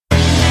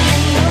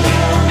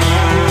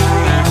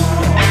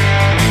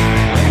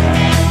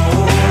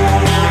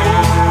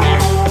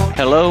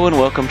Hello and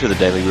welcome to the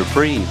Daily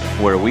Reprieve,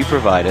 where we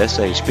provide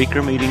essay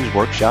speaker meetings,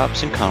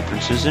 workshops, and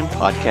conferences in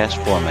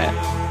podcast format.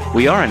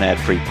 We are an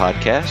ad-free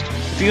podcast.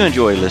 If you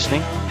enjoy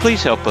listening,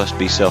 please help us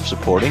be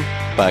self-supporting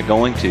by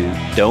going to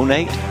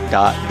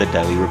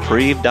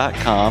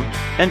donate.thedailyreprieve.com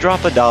and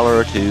drop $1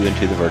 or $2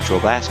 into the virtual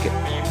basket.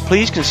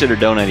 Please consider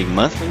donating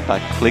monthly by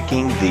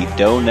clicking the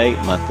Donate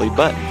Monthly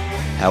button.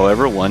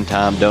 However,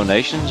 one-time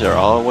donations are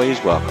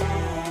always welcome.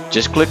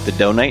 Just click the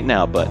Donate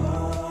Now button.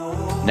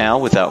 Now,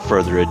 without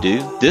further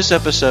ado, this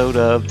episode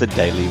of the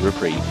Daily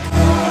Reprieve.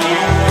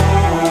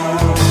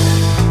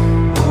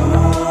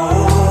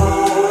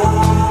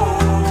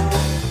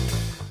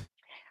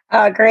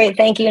 Great.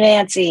 Thank you,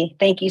 Nancy.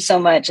 Thank you so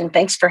much. And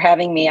thanks for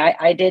having me.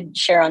 I did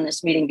share on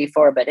this meeting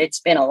before, but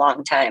it's been a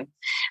long time.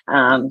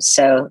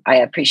 So I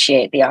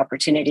appreciate the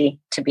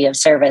opportunity to be of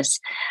service.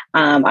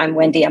 I'm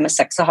Wendy. I'm a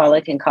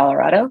sexaholic in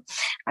Colorado.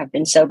 I've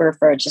been sober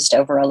for just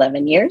over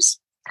 11 years.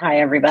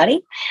 Hi,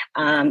 everybody.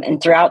 And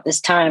throughout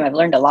this time, I've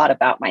learned a lot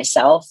about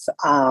myself,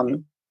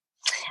 my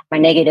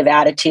negative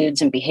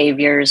attitudes and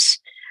behaviors,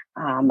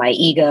 my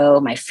ego,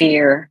 my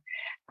fear.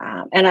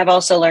 And I've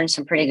also learned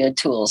some pretty good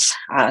tools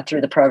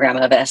through the program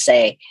of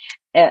SA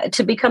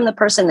to become the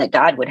person that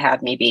God would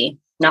have me be,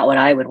 not what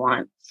I would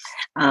want.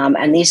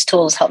 And these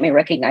tools help me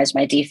recognize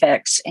my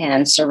defects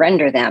and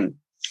surrender them,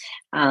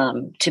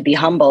 to be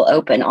humble,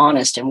 open,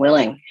 honest, and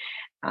willing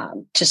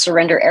to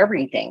surrender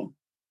everything,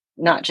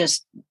 not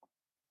just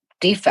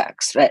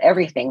defects, but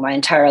everything, my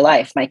entire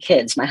life, my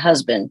kids, my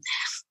husband,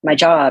 my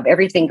job,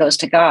 everything goes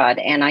to God.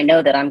 And I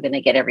know that I'm going to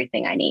get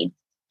everything I need.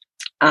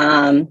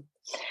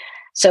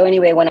 So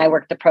anyway, when I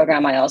work the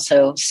program, I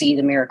also see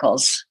the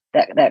miracles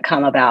that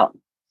come about.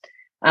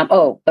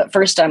 But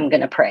first I'm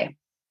going to pray.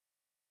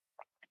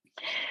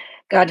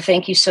 God,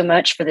 thank you so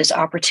much for this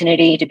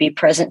opportunity to be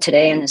present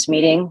today in this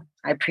meeting.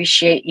 I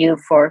appreciate you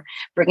for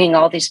bringing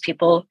all these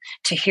people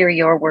to hear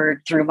your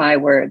word through my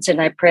words. And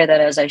I pray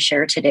that as I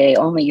share today,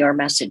 only your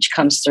message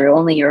comes through,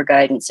 only your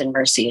guidance and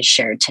mercy is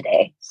shared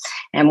today.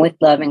 And with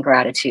love and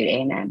gratitude,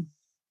 amen.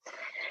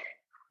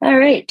 All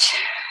right.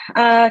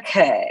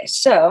 Okay.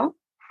 So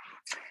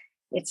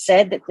it's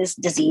said that this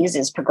disease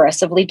is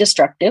progressively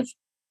destructive.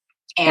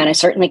 And I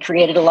certainly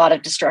created a lot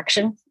of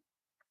destruction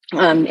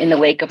in the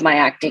wake of my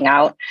acting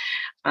out.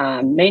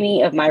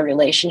 Many of my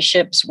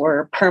relationships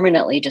were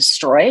permanently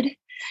destroyed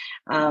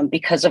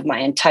because of my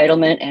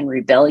entitlement and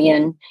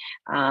rebellion.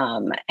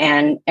 And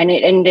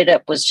it ended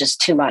up was just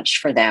too much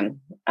for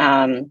them.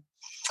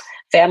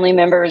 Family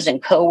members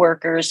and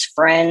coworkers,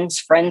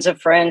 friends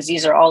of friends,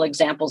 these are all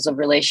examples of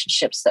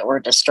relationships that were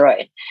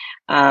destroyed.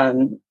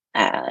 And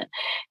I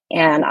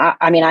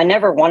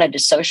never wanted to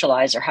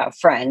socialize or have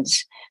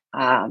friends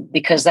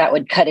because that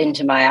would cut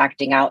into my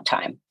acting out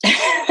time.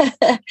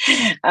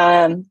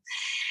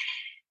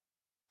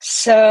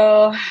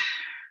 So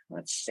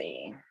let's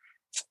see.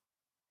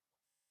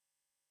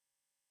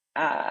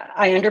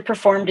 I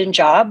underperformed in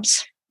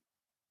jobs.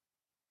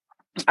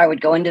 I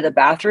would go into the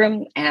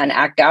bathroom and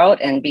act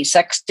out and be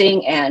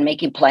sexting and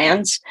making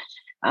plans.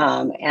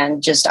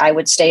 And I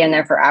would stay in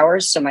there for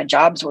hours. So my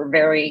jobs were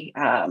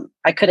I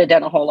could have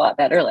done a whole lot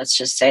better. Let's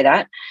just say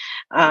that.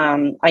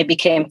 I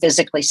became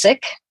physically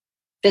sick.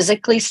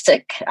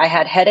 I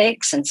had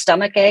headaches and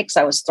stomach aches.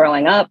 I was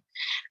throwing up.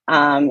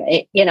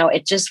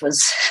 It just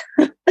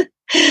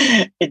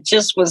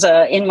was,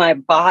 in my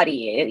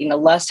body.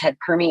 Lust had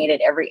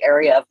permeated every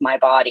area of my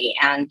body.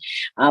 And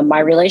my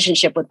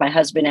relationship with my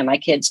husband and my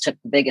kids took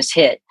the biggest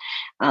hit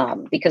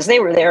because they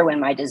were there when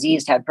my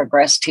disease had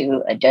progressed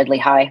to a deadly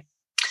high.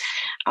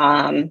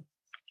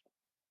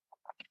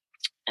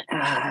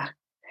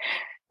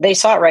 They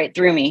saw right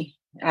through me.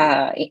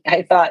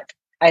 I thought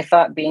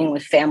being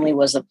with family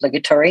was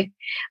obligatory.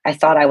 I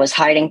thought I was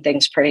hiding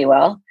things pretty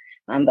well.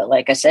 But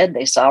like I said,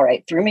 they saw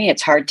right through me.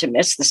 It's hard to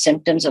miss the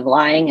symptoms of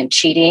lying and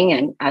cheating,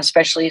 and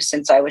especially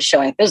since I was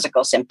showing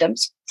physical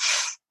symptoms.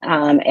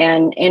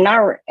 And in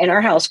our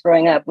house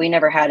growing up, we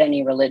never had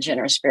any religion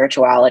or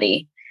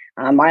spirituality.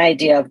 My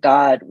idea of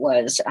God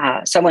was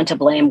someone to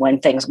blame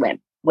when things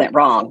went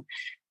wrong,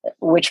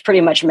 which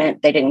pretty much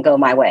meant they didn't go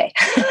my way.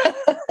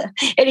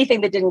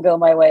 Anything that didn't go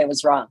my way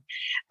was wrong.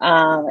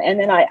 And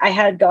then I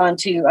had gone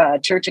to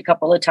church a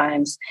couple of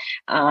times,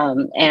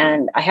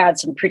 and I had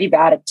some pretty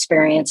bad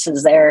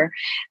experiences there.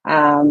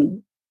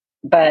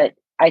 But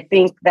I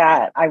think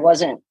that I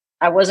wasn't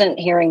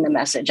hearing the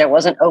message. I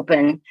wasn't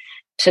open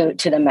to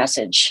the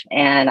message.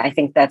 And I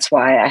think that's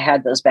why I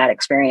had those bad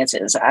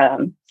experiences.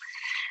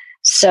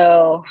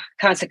 So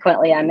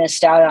consequently, I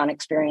missed out on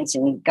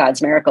experiencing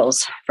God's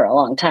miracles for a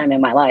long time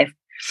in my life.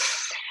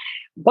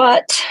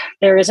 But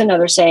there is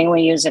another saying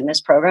we use in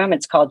this program.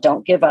 It's called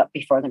 "Don't give up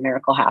before the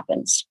miracle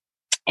happens."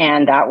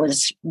 And that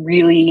was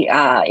really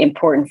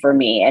important for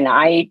me. And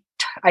I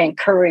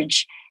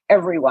encourage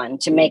everyone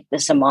to make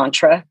this a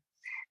mantra,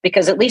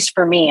 because at least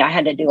for me, I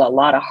had to do a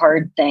lot of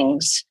hard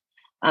things.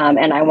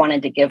 And I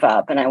wanted to give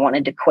up and I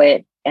wanted to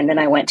quit. And then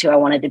I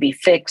wanted to be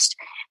fixed.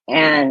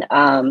 And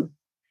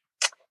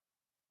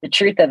the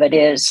truth of it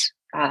is,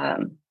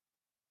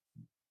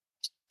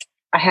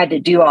 I had to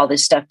do all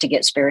this stuff to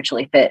get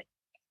spiritually fit.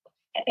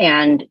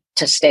 and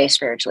to stay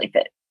spiritually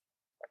fit.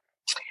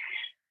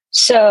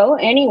 So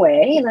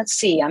anyway, let's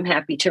see. I'm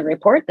happy to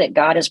report that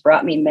God has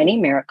brought me many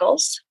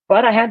miracles,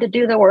 but I had to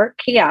do the work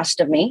he asked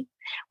of me,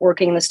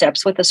 working the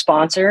steps with a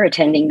sponsor,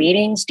 attending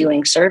meetings,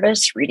 doing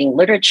service, reading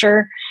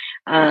literature,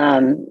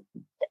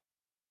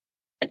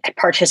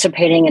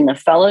 participating in the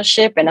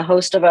fellowship, and a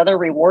host of other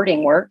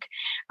rewarding work.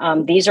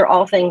 These are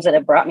all things that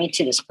have brought me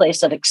to this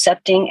place of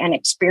accepting and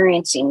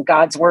experiencing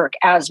God's work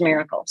as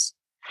miracles.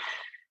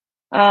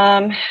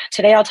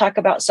 Today, I'll talk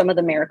about some of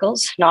the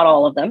miracles, not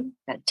all of them,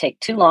 that'd take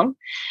too long,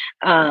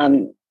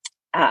 that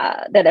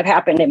have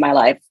happened in my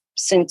life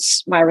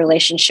since my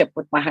relationship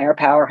with my higher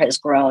power has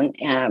grown,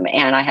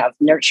 and I have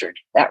nurtured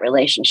that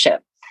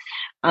relationship.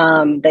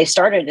 They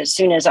started as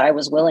soon as I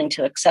was willing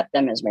to accept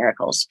them as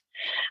miracles.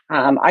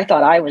 I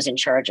thought I was in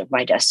charge of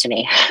my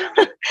destiny,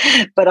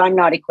 but I'm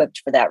not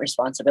equipped for that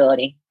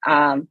responsibility.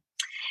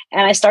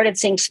 And I started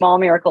seeing small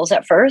miracles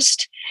at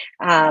first,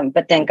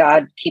 but then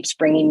God keeps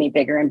bringing me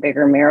bigger and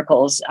bigger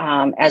miracles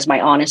as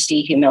my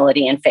honesty,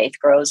 humility, and faith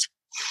grows.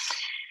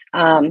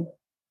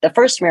 The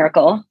first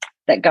miracle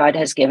that God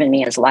has given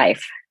me is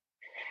life.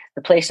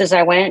 The places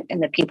I went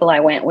and the people I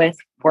went with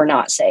were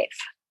not safe.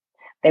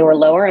 They were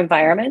lower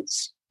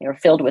environments. They were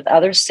filled with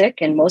other sick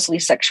and mostly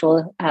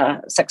sexaholic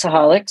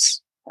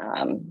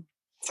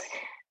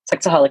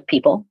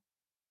people.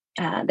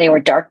 They were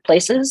dark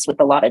places with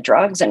a lot of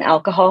drugs and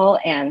alcohol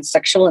and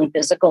sexual and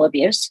physical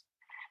abuse.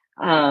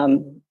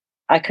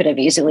 I could have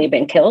easily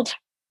been killed.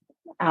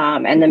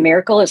 And the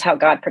miracle is how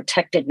God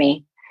protected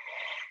me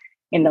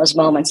in those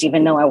moments,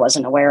 even though I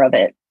wasn't aware of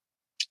it.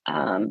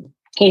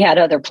 He had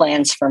other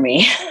plans for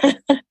me,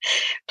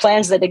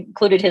 plans that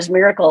included his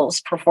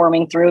miracles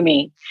performing through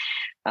me.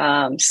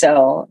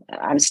 So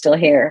I'm still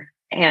here,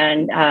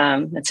 and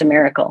it's a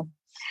miracle.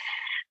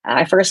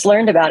 I first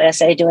learned about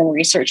SA doing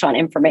research on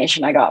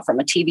information I got from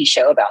a TV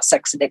show about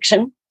sex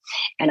addiction.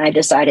 And I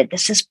decided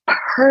this is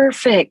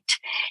perfect.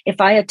 If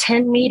I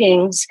attend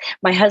meetings,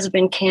 my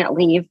husband can't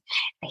leave.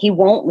 He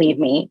won't leave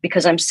me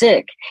because I'm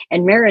sick.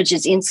 And marriage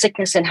is in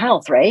sickness and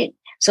health, right?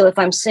 So if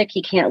I'm sick,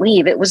 he can't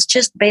leave. It was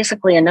just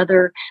basically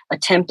another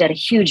attempt at a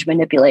huge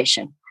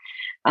manipulation.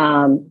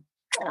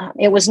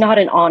 It was not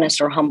an honest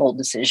or humble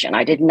decision.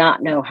 I did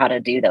not know how to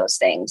do those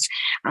things.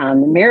 The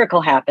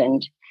miracle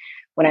happened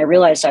when I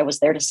realized I was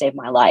there to save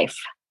my life.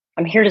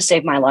 I'm here to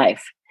save my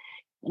life,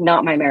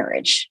 not my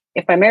marriage.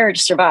 If my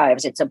marriage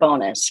survives, it's a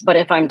bonus. But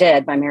if I'm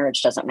dead, my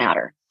marriage doesn't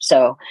matter.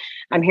 So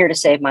I'm here to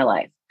save my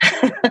life.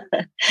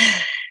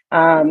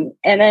 And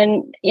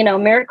then,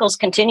 miracles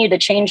continue to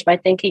change my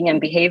thinking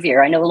and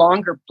behavior. I no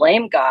longer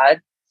blame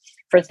God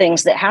for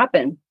things that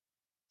happen.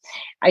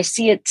 I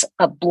see it's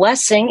a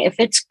blessing if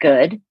it's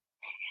good,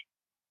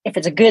 if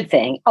it's a good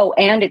thing. Oh,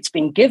 and it's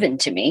been given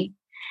to me.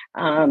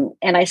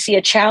 And I see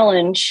a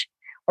challenge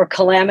or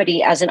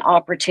calamity as an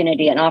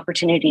opportunity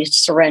to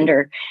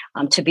surrender,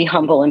 to be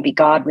humble and be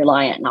God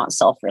reliant, not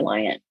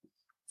self-reliant.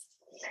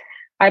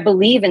 I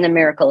believe in the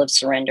miracle of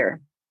surrender.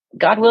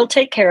 God will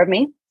take care of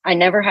me. I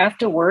never have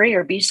to worry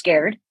or be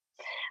scared,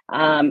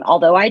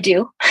 although I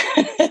do,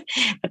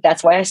 but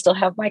that's why I still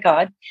have my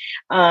God.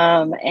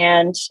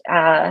 And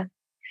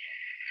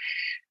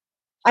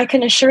I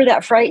can assure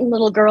that frightened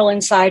little girl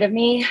inside of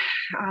me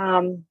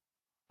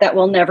that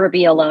we'll never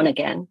be alone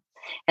again,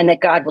 and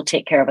that God will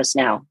take care of us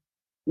now.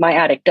 My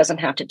addict doesn't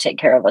have to take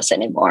care of us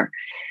anymore.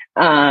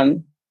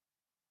 And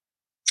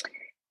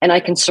I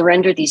can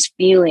surrender these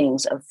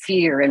feelings of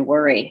fear and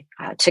worry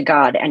to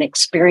God and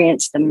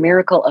experience the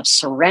miracle of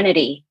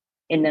serenity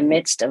in the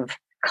midst of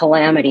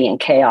calamity and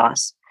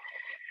chaos.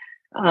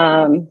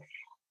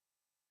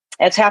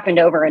 It's happened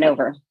over and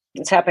over.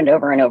 It's happened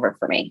over and over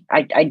for me.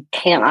 I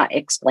cannot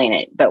explain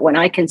it. But when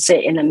I can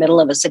sit in the middle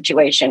of a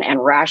situation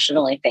and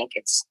rationally think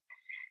it's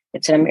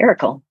a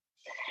miracle.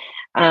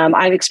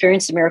 I've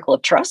experienced the miracle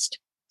of trust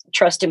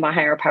in my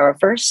higher power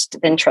first,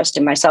 then trust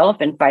in myself,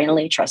 and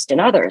finally trust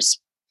in others.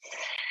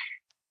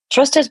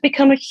 Trust has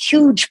become a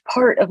huge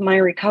part of my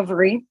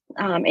recovery.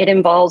 It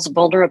involves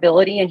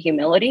vulnerability and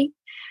humility,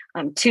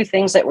 two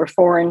things that were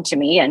foreign to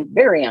me and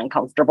very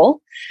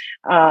uncomfortable.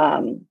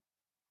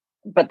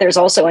 But there's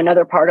also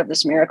another part of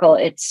this miracle.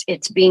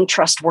 It's being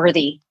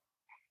trustworthy,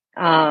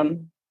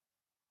 having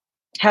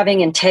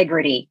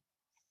integrity.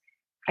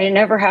 I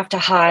never have to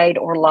hide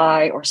or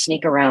lie or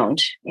sneak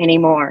around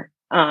anymore.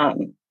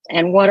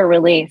 And what a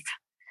relief.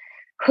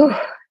 Whew.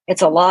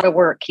 It's a lot of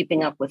work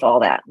keeping up with all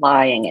that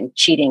lying and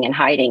cheating and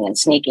hiding and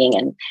sneaking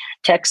and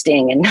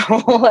texting and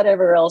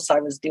whatever else I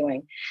was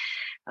doing.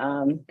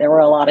 There were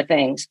a lot of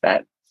things,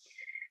 but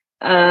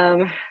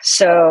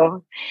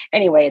so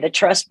anyway, the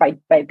trust by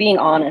being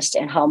honest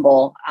and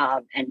humble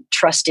and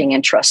trusting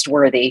and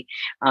trustworthy,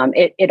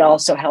 it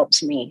also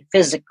helps me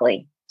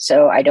physically.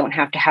 So I don't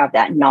have to have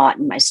that knot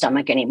in my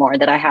stomach anymore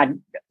that I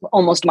had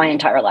almost my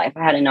entire life.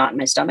 I had a knot in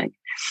my stomach.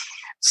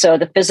 So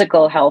the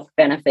physical health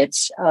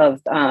benefits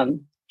of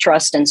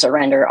trust and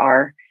surrender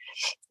are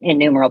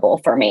innumerable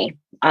for me.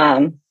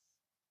 Let's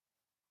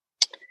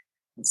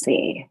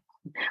see.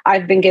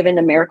 I've been given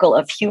the miracle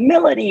of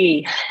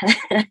humility.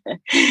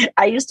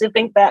 I used to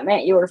think that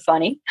meant you were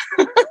funny.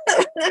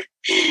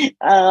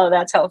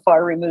 That's how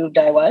far removed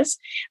I was.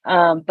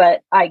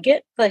 But I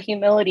get the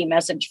humility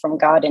message from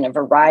God in a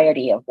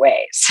variety of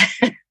ways.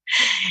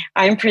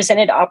 I'm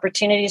presented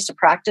opportunities to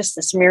practice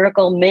this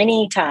miracle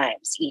many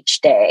times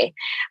each day.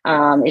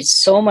 It's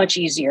so much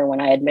easier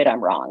when I admit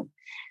I'm wrong.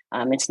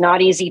 It's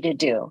not easy to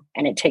do,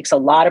 and it takes a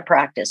lot of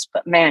practice,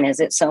 but man, is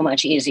it so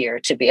much easier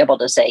to be able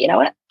to say, you know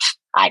what?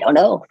 I don't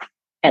know,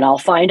 and I'll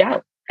find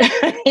out.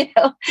 you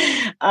know?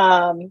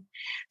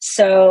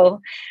 So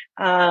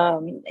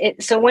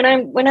when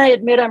I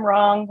admit I'm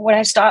wrong, when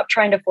I stop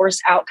trying to force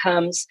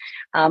outcomes,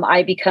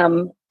 I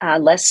become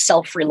less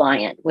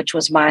self-reliant, which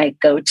was my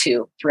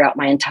go-to throughout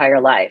my entire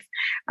life.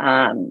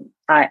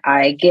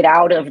 I get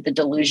out of the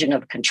delusion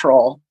of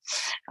control,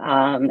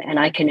 and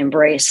I can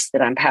embrace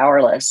that I'm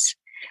powerless.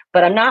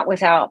 But I'm not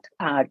without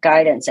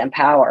guidance and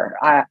power.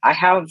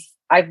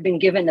 I've been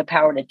given the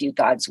power to do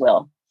God's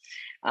will.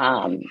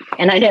 And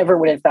I never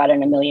would have thought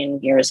in a million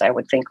years I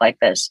would think like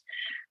this.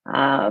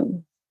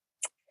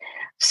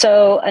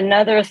 So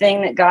another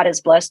thing that God has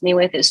blessed me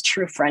with is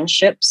true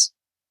friendships.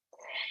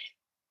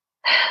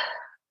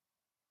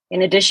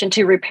 In addition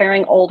to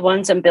repairing old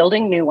ones and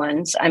building new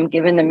ones, I'm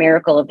given the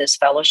miracle of this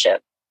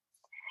fellowship.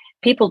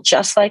 People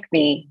just like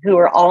me who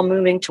are all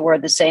moving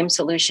toward the same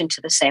solution to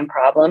the same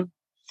problem.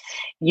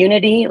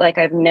 Unity like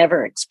I've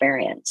never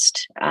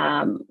experienced.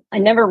 I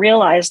never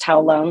realized how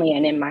lonely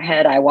and in my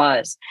head I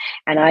was.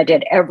 And I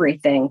did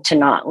everything to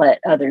not let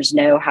others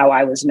know how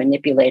I was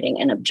manipulating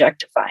and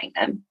objectifying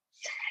them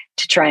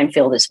to try and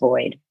fill this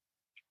void.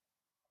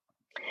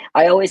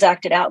 I always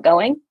acted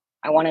outgoing.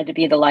 I wanted to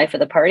be the life of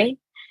the party.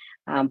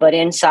 But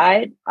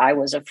inside, I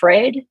was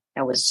afraid.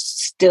 I was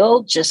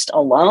still just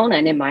alone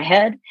and in my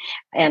head.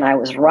 And I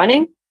was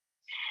running.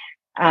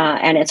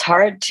 And it's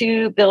hard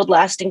to build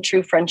lasting,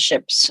 true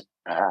friendships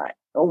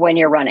when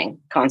you're running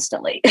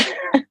constantly.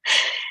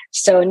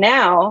 So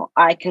now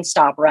I can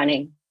stop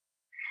running.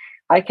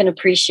 I can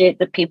appreciate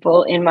the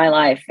people in my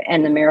life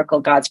and the miracle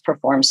God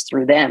performs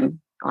through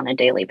them on a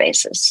daily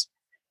basis.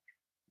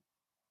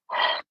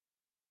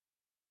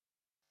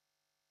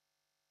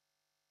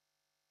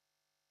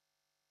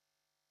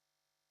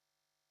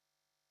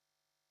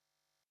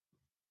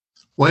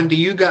 Wendy,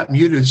 you got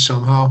muted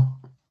somehow.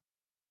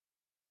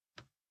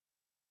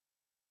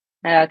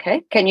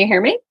 Okay. Can you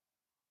hear me?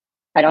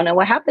 I don't know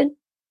what happened,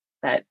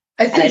 but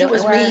I think it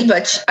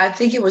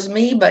was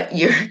me, but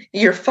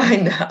you're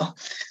fine now.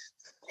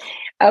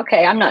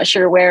 Okay, I'm not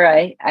sure where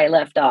I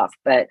left off,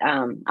 but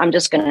I'm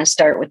just going to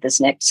start with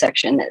this next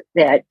section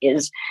that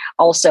is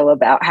also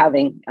about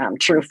having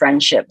true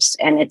friendships.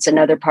 And it's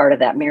another part of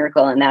that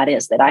miracle, and that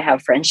is that I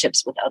have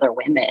friendships with other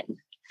women.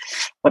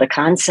 What a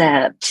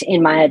concept.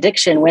 In my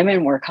addiction,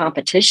 women were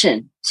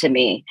competition to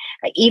me.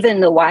 Even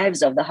the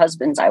wives of the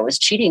husbands I was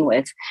cheating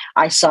with,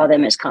 I saw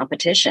them as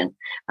competition.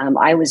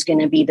 I was going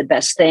to be the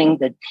best thing,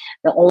 the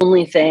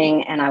only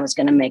thing, and I was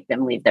going to make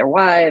them leave their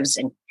wives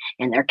and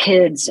their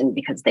kids, and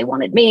because they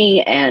wanted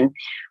me. And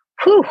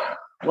whew,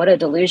 what a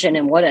delusion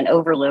and what an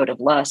overload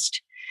of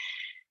lust.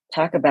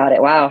 Talk about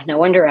it. Wow. No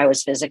wonder I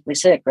was physically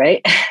sick,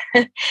 right?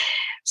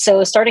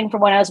 So starting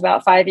from when I was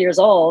about 5 years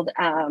old,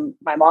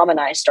 my mom and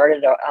I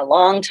started a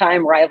long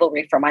time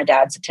rivalry for my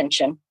dad's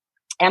attention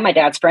and my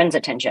dad's friends'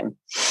 attention.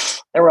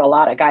 There were a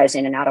lot of guys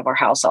in and out of our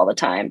house all the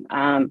time.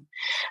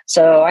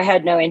 So I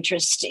had no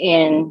interest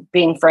in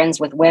being friends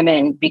with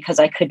women because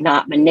I could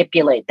not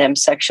manipulate them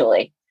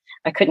sexually.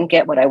 I couldn't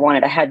get what I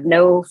wanted. I had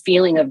no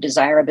feeling of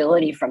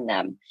desirability from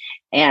them.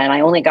 And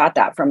I only got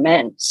that from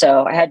men.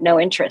 So I had no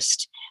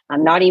interest.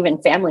 Not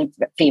even family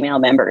female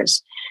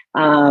members.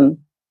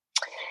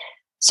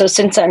 So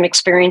since I'm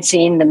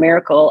experiencing the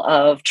miracle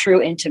of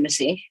true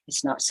intimacy,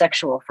 it's not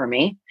sexual for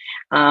me,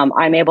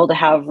 I'm able to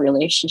have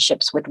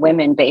relationships with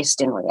women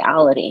based in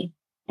reality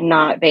and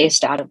not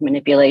based out of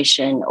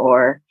manipulation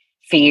or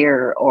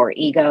fear or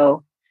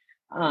ego.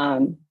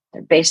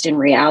 They're based in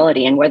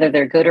reality, and whether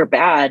they're good or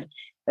bad,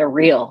 they're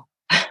real.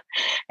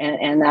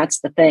 And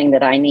that's the thing,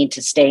 that I need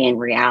to stay in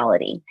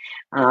reality.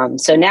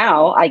 So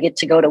now I get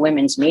to go to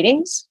women's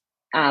meetings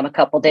a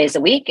couple days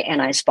a week,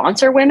 and I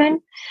sponsor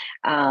women.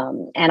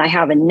 And I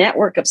have a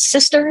network of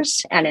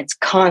sisters, and it's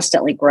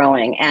constantly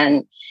growing.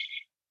 And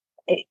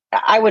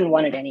I wouldn't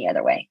want it any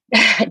other way.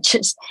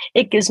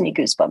 It gives me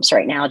goosebumps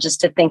right now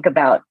just to think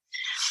about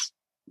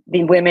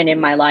the women in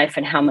my life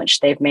and how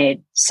much they've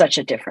made such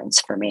a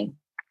difference for me.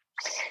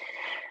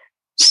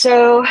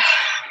 So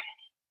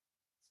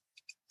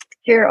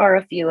here are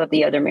a few of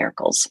the other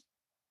miracles.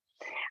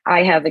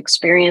 I have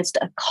experienced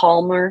a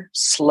calmer,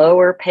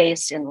 slower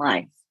pace in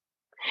life.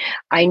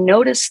 I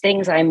noticed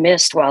things I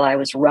missed while I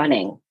was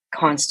running,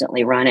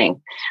 constantly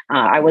running.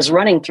 I was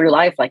running through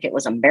life like it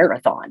was a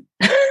marathon.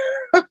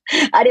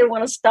 I didn't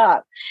want to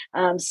stop.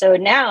 So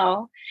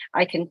now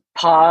I can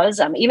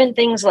pause. Even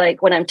things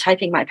like when I'm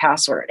typing my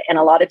password, and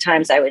a lot of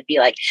times I would be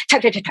like,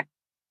 type, type, type, type,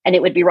 and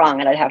it would be wrong,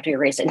 and I'd have to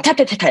erase it, and type,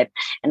 type, type, type,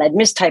 and I'd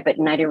mistype it,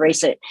 and I'd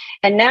erase it.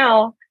 And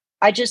now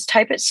I just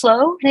type it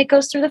slow, and it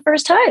goes through the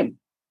first time.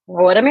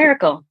 What a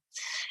miracle.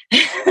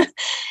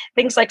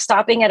 Things like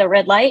stopping at a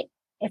red light.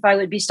 If I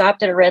would be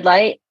stopped at a red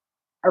light,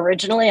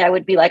 originally I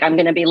would be like, I'm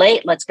going to be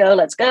late. Let's go.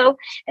 Let's go.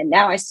 And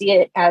now I see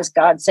it as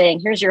God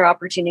saying, here's your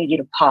opportunity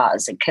to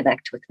pause and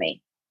connect with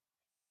me.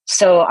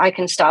 So I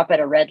can stop at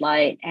a red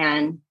light.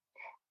 And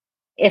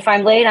if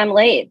I'm late, I'm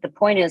late. The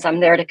point is I'm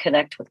there to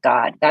connect with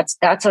God. That's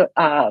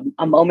a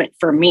moment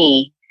for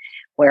me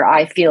where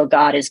I feel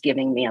God is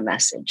giving me a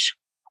message.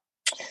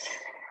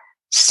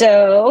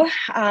 So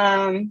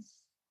I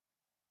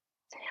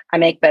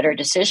make better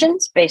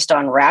decisions based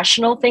on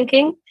rational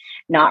thinking,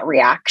 not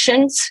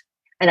reactions.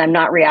 And I'm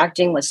not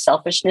reacting with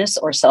selfishness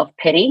or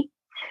self-pity.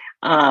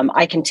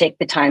 I can take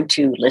the time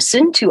to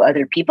listen to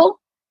other people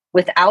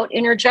without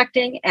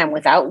interjecting and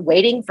without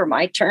waiting for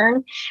my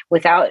turn,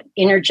 without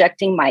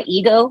interjecting my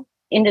ego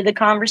into the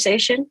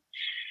conversation.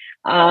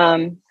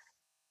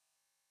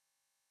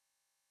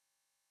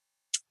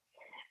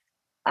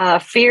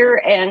 Fear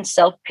and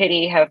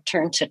self-pity have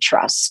turned to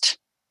trust.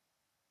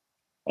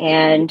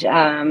 And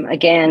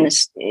again,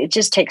 it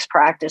just takes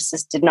practice.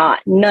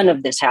 None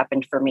of this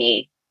happened for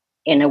me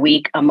in a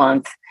week, a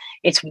month.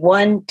 It's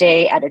one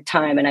day at a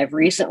time. And I've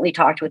recently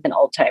talked with an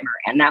old timer,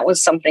 and that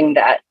was something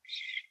that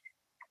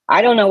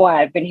I don't know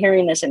why I've been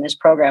hearing this in this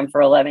program for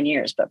 11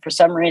 years, but for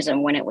some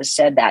reason, when it was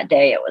said that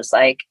day, it was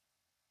like,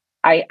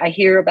 I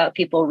hear about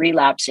people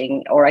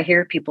relapsing, or I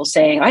hear people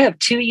saying, I have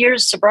 2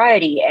 years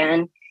sobriety,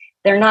 and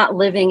they're not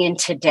living in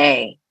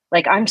today.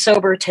 Like, I'm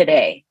sober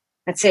today.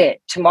 That's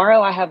it.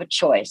 Tomorrow I have a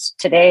choice.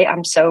 Today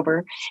I'm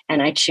sober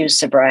and I choose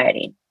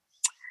sobriety.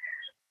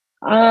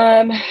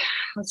 Let's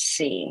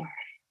see.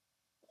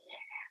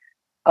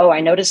 Oh,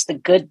 I noticed the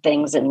good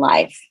things in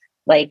life.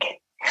 Like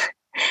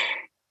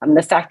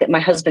the fact that my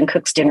husband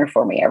cooks dinner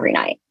for me every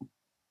night.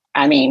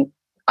 I mean,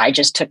 I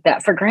just took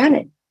that for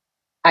granted.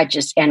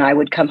 And I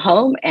would come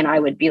home and I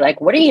would be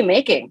like, what are you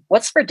making?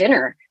 What's for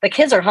dinner? The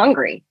kids are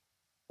hungry,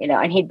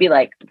 and he'd be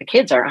like, the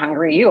kids aren't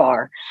hungry. You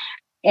are.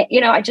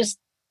 And,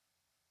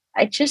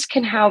 I just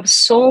can have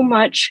so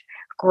much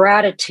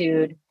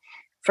gratitude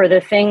for the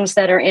things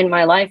that are in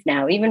my life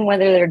now, even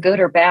whether they're good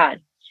or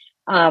bad.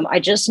 I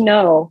just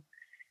know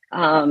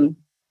that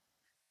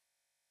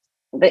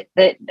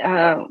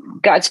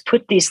God's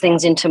put these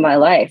things into my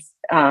life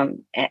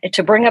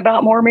to bring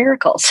about more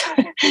miracles,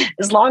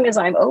 as long as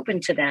I'm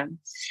open to them.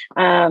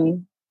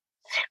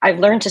 I've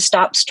learned to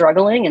stop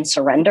struggling and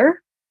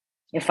surrender.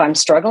 If I'm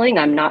struggling,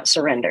 I'm not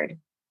surrendered.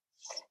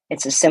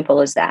 It's as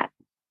simple as that.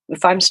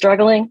 If I'm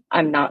struggling,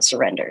 I'm not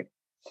surrendered.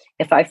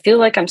 If I feel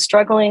like I'm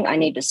struggling, I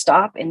need to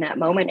stop in that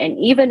moment. And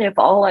even if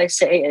all I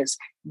say is,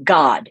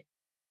 God,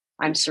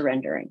 I'm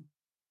surrendering.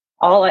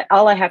 All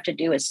I have to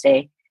do is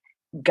say,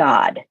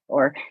 God,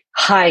 or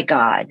hi,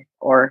 God,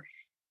 or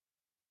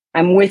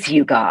I'm with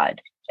you,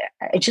 God.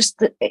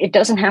 It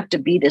doesn't have to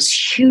be this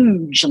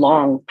huge,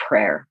 long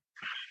prayer.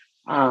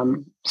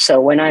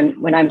 So when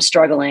I'm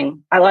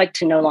struggling, I like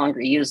to no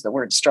longer use the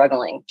word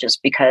struggling,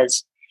 just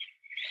because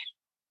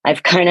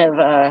I've kind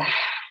of,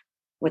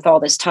 with all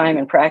this time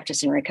and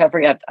practice and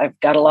recovery, I've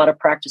got a lot of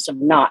practice of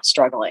not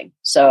struggling.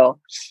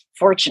 So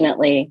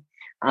fortunately,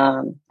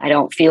 I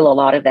don't feel a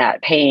lot of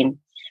that pain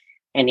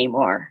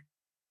anymore.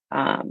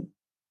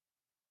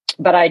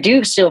 But I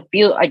do still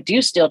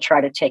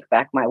try to take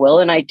back my will,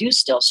 and I do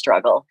still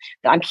struggle.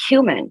 I'm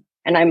human,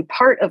 and I'm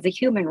part of the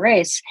human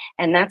race,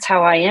 and that's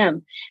how I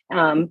am.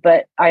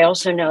 But I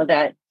also know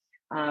that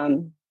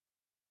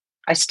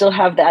I still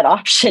have that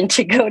option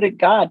to go to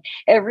God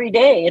every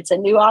day. It's a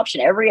new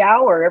option. Every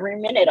hour, every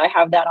minute, I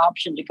have that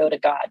option to go to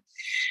God.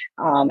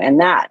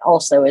 And that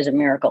also is a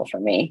miracle for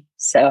me.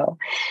 So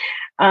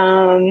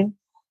I've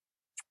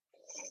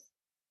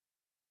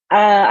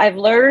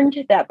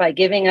learned that by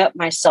giving up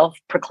my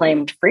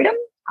self-proclaimed freedom,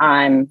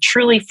 I'm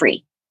truly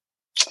free.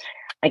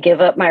 I give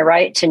up my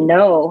right to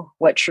know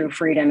what true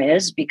freedom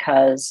is,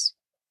 because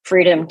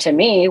freedom to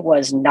me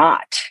was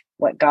not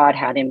what God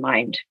had in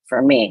mind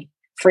for me.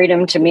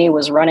 Freedom to me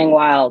was running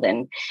wild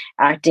and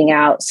acting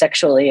out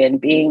sexually and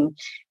being,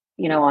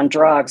 on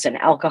drugs and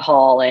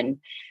alcohol and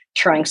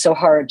trying so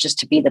hard just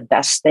to be the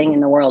best thing in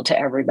the world to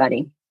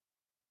everybody.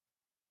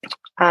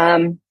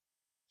 I've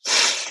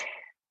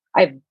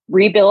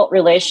rebuilt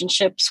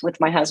relationships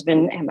with my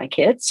husband and my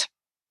kids,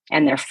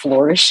 and they're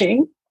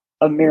flourishing,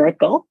 a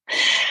miracle.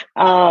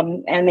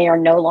 And they are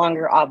no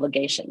longer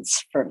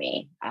obligations for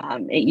me.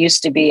 It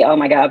used to be, oh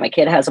my God, my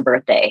kid has a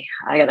birthday.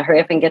 I got to hurry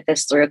up and get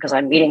this through because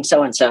I'm meeting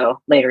so-and-so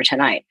later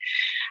tonight.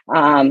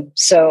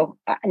 So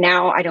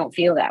now I don't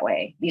feel that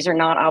way. These are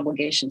not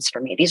obligations for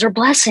me. These are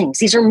blessings.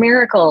 These are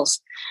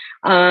miracles.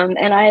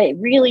 And I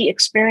really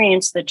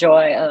experienced the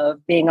joy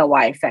of being a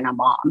wife and a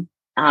mom.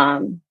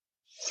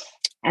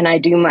 And I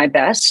do my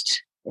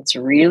best. It's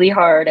really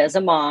hard as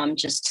a mom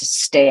just to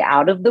stay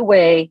out of the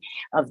way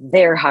of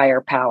their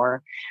higher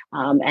power,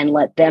 and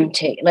let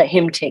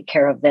him take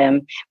care of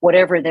them,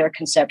 whatever their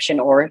conception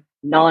or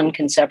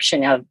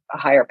non-conception of a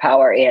higher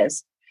power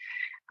is.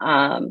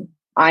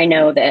 I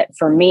know that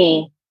for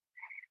me,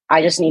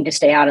 I just need to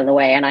stay out of the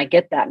way. And I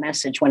get that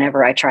message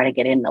whenever I try to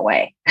get in the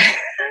way.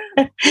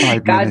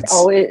 5 minutes.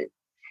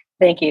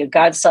 Thank you.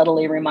 God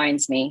subtly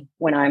reminds me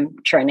when I'm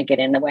trying to get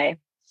in the way.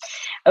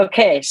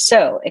 Okay,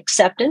 so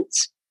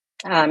acceptance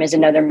is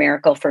another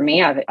miracle for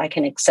me. I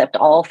can accept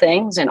all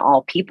things and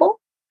all people.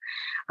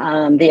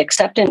 The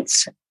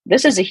acceptance,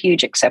 this is a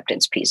huge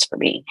acceptance piece for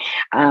me.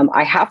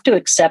 I have to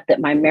accept that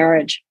my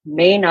marriage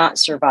may not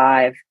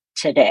survive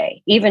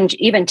today, even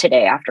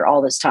today after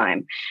all this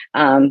time,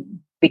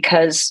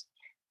 because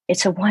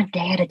it's a one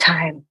day at a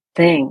time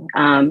thing.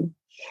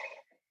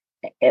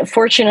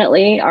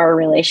 Fortunately, our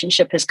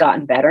relationship has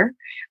gotten better.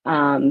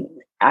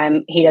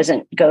 He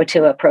doesn't go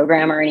to a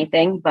program or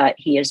anything, but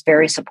he is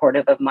very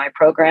supportive of my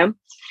program.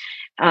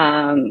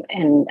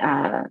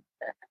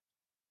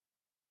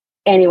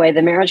 Anyway,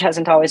 the marriage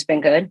hasn't always been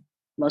good,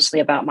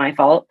 mostly about my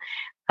fault.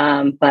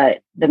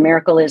 But the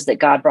miracle is that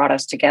God brought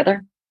us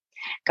together.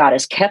 God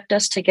has kept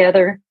us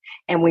together,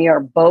 and we are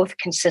both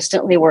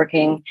consistently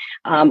working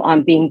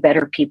on being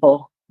better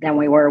people than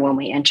we were when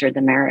we entered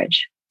the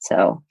marriage.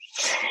 So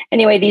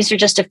anyway, these are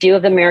just a few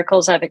of the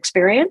miracles I've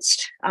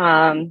experienced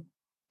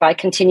by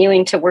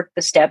continuing to work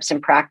the steps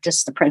and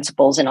practice the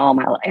principles in all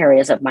my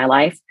areas of my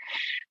life.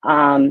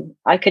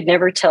 I could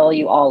never tell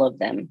you all of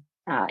them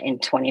in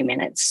 20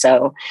 minutes.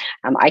 So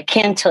I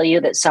can tell you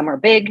that some are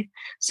big,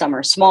 some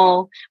are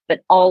small,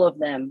 but all of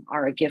them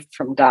are a gift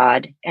from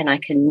God, and I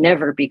can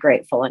never be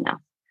grateful enough.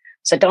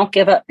 So don't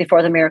give up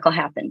before the miracle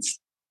happens.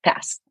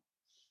 Pass.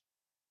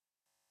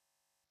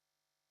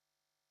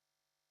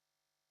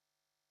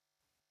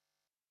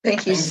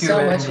 Thank you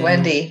so much,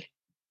 Wendy.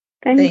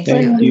 Thank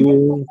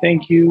you.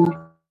 Thank you.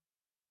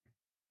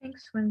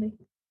 Thanks, Wendy.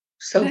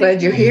 So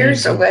glad you're here.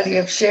 So glad you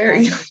have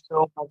sharing. Thank you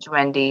so much,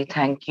 Wendy.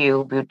 Thank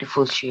you.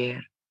 Beautiful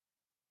share.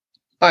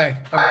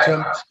 Hi, I'm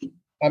Tim.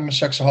 I'm a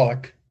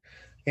sexaholic.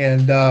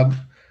 And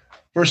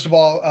first of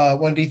all,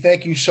 Wendy,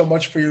 thank you so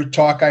much for your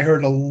talk. I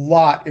heard a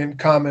lot in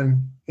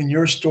common in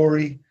your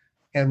story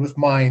and with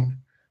mine.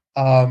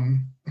 A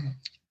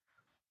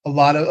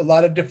lot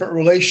of different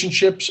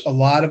relationships, a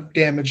lot of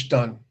damage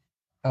done.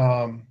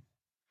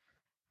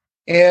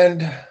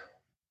 And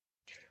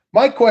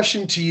my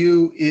question to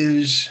you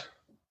is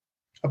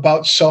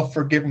about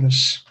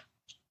self-forgiveness.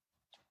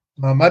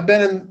 I've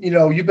been in,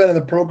 you've been in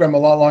the program a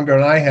lot longer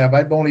than I have.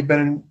 I've only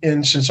been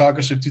in since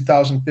August of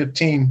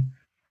 2015.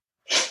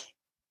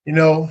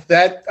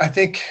 That I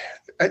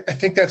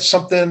think that's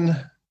something,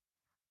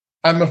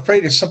 I'm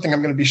afraid it's something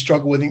I'm going to be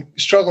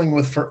struggling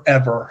with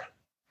forever.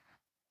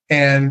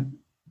 And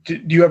do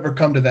you ever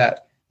come to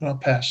that? I'll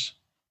pass.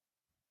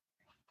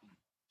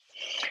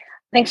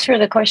 Thanks for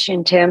the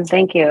question, Tim.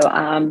 Thank you.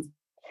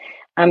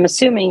 I'm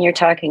assuming you're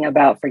talking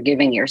about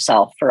forgiving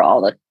yourself for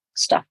all the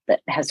stuff that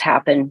has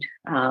happened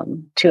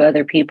to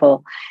other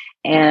people.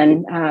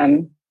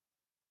 And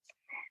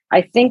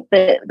I think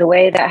that the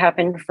way that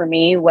happened for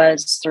me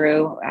was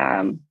through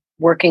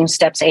working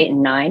steps 8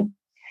 and 9.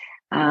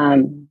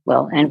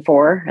 And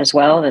 4 as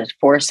well. The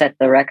 4 set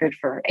the record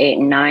for 8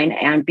 and 9,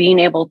 and being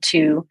able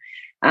to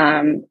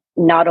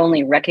not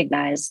only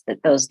recognize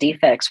that those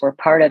defects were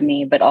part of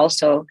me, but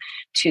also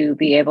to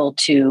be able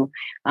to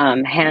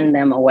hand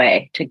them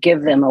away, to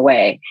give them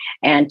away,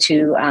 and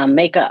to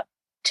make up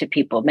to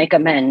people, make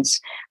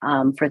amends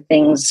for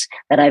things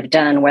that I've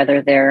done,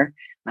 whether they're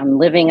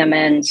living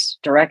amends,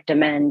 direct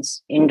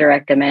amends,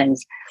 indirect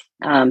amends.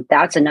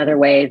 That's another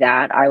way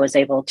that I was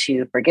able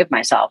to forgive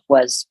myself,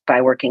 was by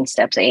working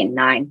steps 8 and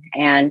 9.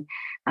 And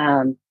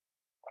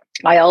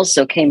I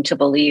also came to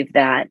believe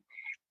that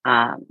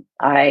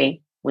I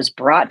was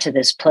brought to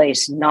this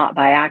place not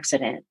by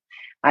accident.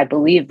 I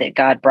believe that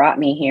God brought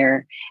me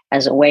here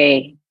as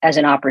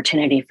an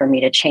opportunity for me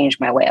to change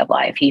my way of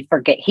life. He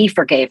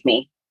forgave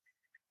me.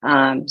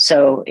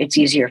 So it's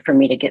easier for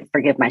me to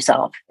forgive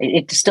myself.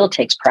 It still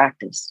takes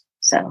practice.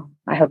 So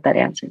I hope that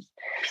answers.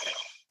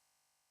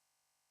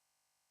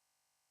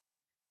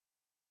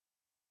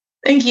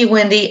 Thank you,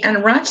 Wendy. And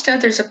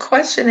Rajda, there's a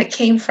question that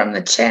came from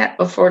the chat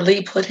before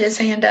Lee put his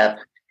hand up.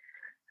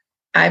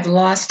 I've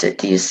lost it.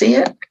 Do you see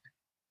it?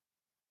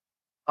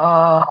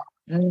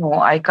 No,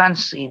 I can't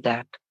see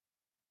that.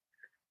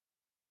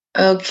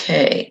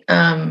 Okay.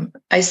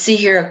 I see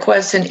here a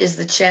question. Is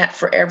the chat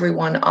for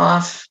everyone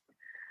off?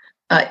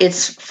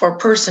 It's for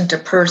person to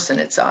person.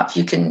 It's off.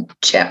 You can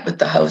chat with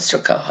the host or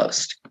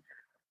co-host.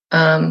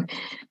 Can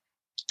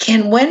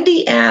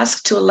Wendy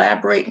ask to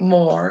elaborate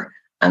more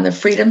on the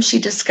freedom she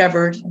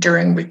discovered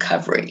during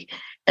recovery?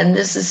 And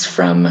this is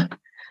from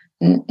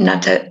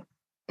Nata.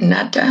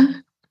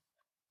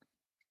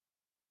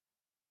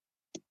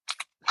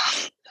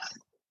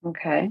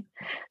 Okay.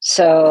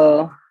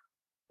 So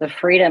the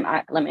freedom,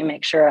 let me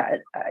make sure.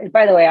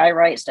 By the way, I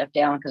write stuff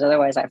down because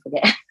otherwise I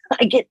forget.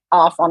 I get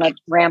off on a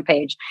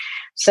rampage.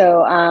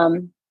 So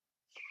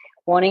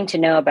wanting to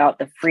know about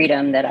the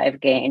freedom that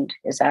I've gained.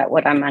 Is that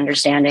what I'm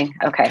understanding?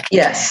 Okay.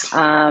 Yes.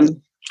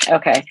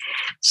 Okay.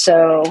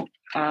 So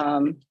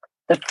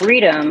the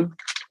freedom,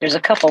 there's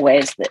a couple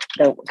ways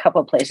a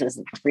couple places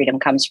that the freedom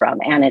comes from.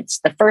 And it's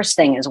the first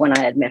thing is when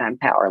I admit I'm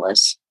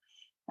powerless,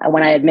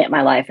 when I admit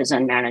my life is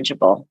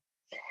unmanageable.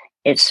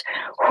 It's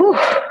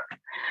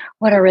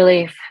what a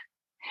relief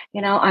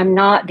I'm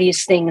not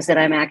these things that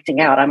I'm acting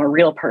out. I'm a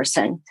real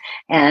person.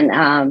 And,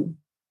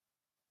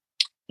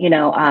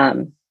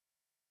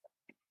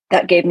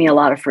 that gave me a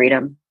lot of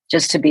freedom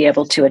just to be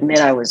able to admit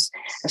I was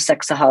a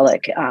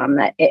sexaholic.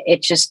 That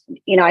it just,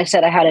 I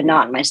said I had a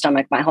knot in my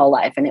stomach my whole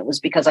life, and it was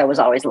because I was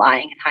always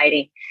lying and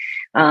hiding.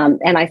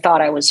 And I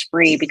thought I was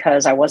free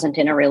because I wasn't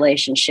in a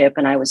relationship,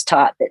 and I was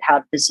taught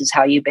that this is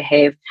how you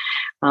behave,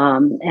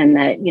 and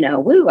that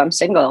woo, I'm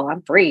single,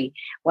 I'm free.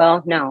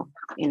 Well, no,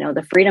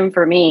 the freedom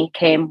for me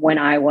came when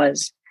I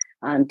was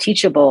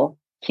teachable,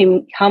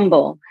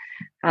 humble.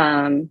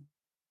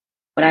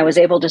 When I was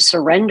able to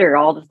surrender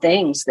all the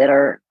things that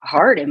are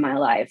hard in my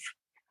life.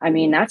 I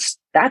mean, that's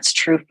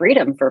true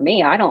freedom for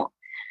me. I don't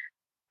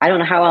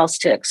know how else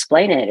to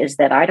explain it, is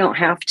that I don't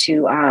have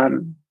to,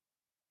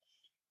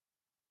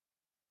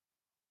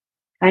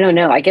 I don't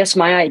know. I guess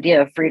my idea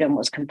of freedom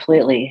was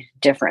completely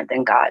different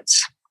than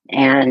God's.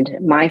 And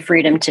my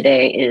freedom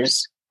today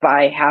is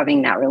by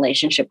having that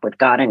relationship with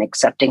God and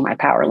accepting my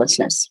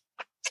powerlessness.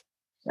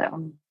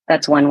 So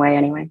that's one way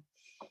anyway.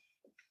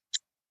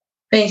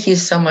 Thank you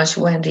so much,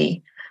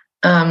 Wendy.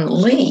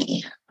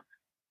 Lee.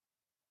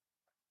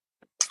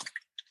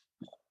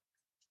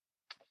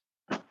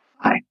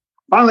 I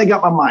finally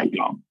got my mic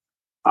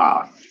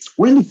on.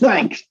 Wendy,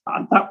 thanks.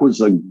 That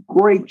was a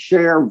great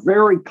share,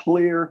 very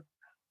clear.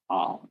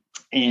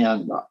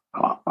 And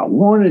I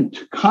wanted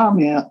to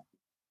comment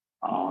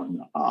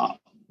on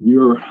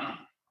your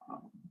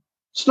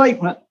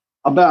statement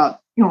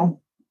about,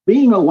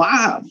 being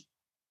alive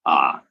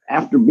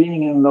after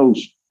being in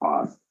those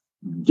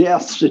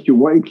death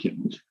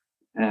situations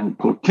and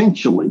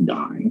potentially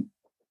dying.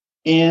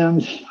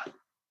 And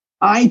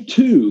I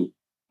too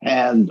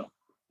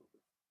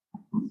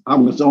I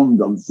was on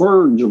the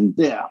verge of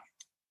death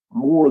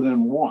more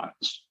than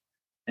once,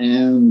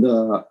 and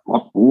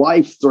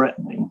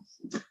life-threatening.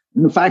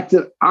 And the fact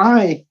that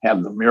I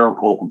have the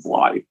miracle of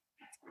life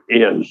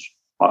is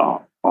a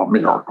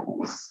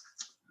miracle.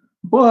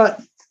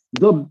 But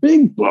the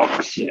big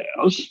book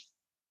says,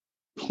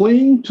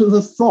 cling to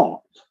the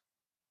thought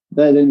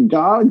that in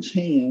God's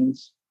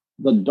hands,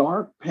 the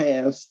dark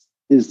past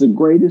is the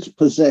greatest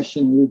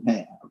possession you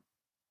have,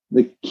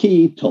 the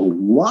key to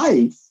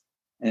life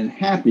and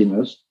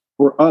happiness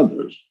for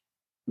others.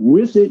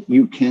 With it,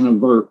 you can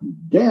avert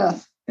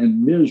death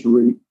and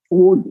misery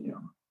for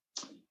them.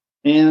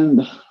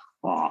 And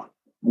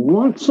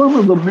some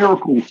of the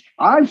miracles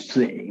I've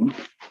seen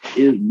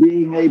is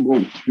being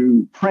able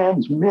to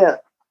transmit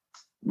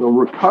the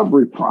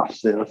recovery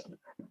process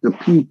to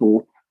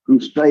people who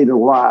stayed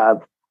alive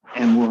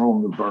and were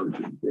on the verge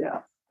of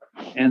death.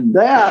 And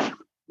that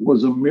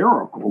was a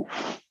miracle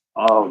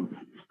of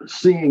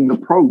seeing the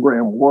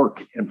program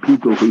work in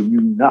people who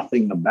knew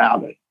nothing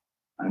about it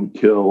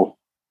until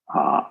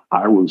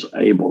I was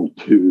able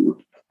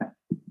to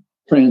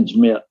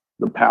transmit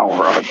the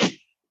power of it.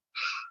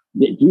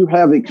 Did you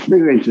have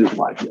experiences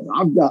like that?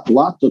 I've got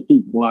lots of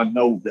people I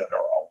know that are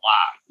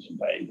alive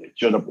today that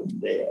should have been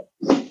dead.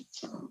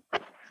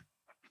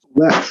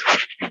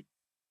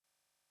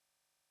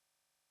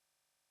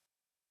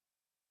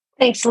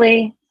 Thanks,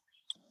 Lee.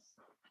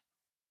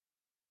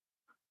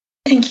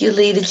 Thank you,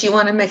 Lee. Did you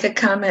want to make a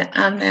comment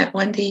on that,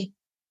 Wendy?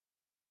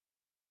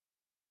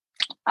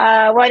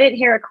 Well, I didn't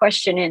hear a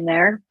question in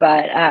there,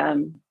 but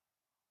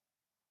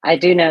I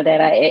do know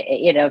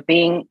that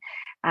being,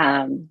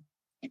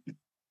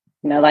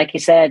 like you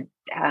said,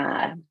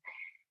 I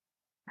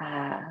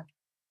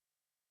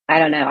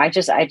don't know.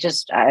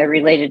 I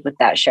related with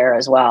that share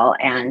as well,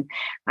 and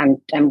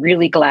I'm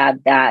really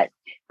glad that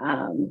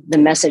the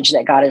message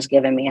that God has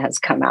given me has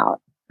come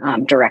out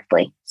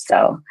directly.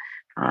 So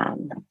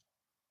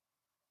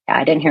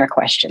I didn't hear a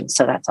question,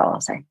 so that's all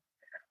I'll say.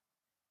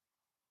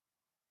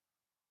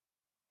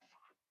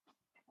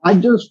 I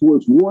just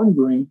was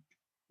wondering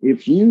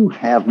if you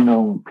have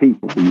known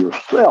people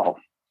yourself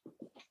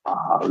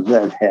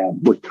that have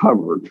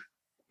recovered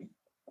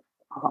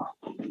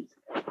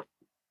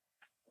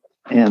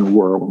and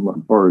were on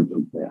the verge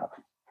of death.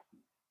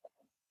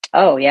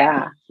 Oh,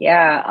 yeah.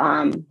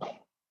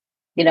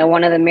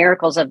 One of the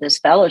miracles of this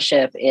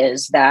fellowship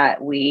is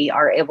that we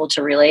are able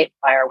to relate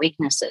by our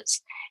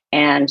weaknesses.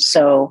 And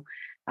so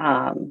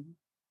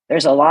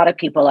there's a lot of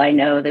people I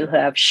know who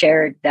have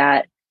shared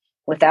that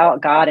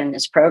without God in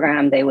this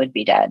program, they would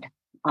be dead.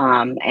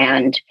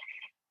 And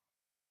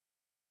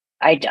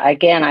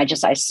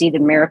I see the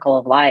miracle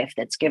of life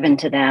that's given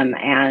to them.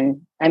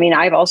 And I mean,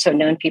 I've also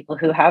known people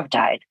who have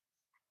died.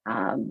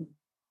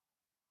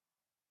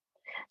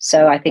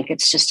 So I think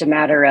it's just a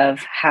matter of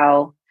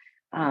how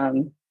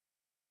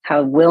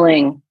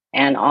willing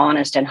and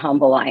honest and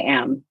humble I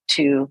am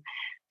to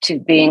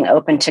being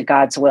open to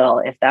God's will.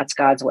 If that's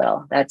God's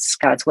will, that's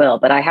God's will.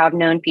 But I have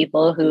known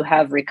people who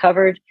have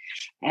recovered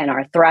and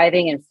are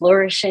thriving and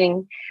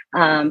flourishing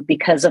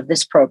because of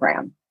this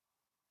program.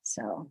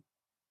 So.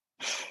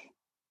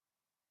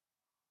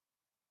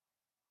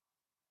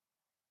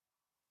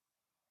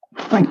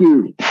 Thank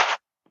you.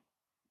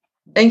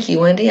 Thank you,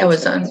 Wendy. I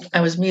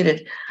was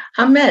muted.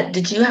 Ahmed,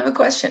 did you have a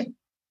question?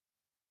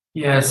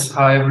 Yes,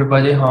 hi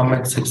everybody.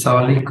 Hamid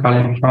Siksali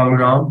calling from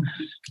Iran.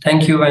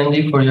 Thank you,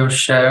 Wendy, for your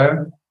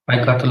share.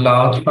 I got a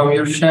lot from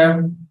your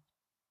share.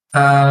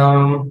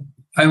 I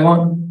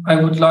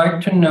would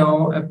like to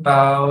know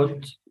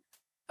about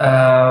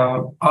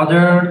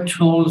other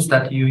tools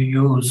that you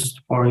used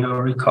for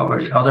your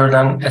recovery, other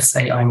than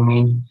SA. I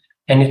mean,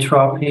 any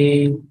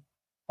therapy,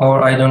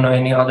 or I don't know,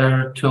 any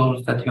other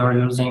tools that you're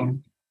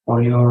using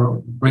for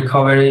your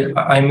recovery.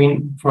 I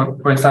mean,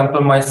 for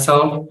example,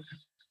 myself,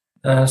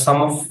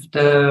 some of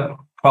the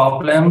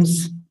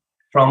problems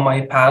from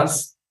my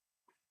past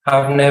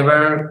have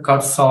never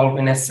got solved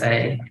in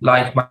SA,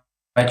 like my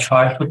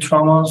childhood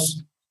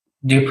traumas,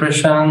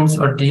 depressions,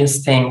 or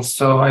these things.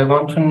 So I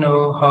want to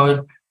know,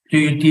 how do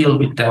you deal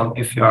with them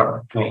if you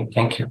are doing?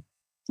 Thank you.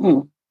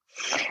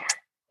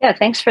 Yeah,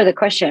 thanks for the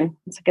question.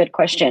 It's a good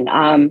question.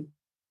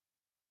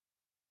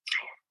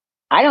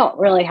 I don't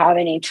really have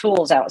any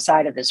tools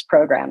outside of this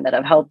program that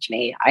have helped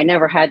me. I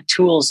never had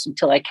tools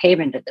until I came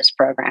into this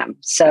program.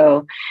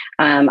 So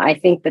I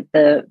think that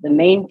the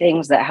main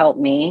things that help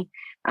me,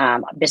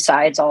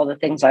 besides all the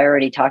things I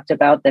already talked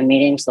about, the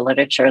meetings, the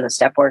literature, the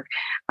step work,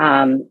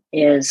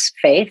 is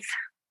faith.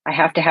 I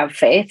have to have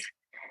faith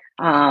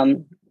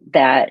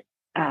that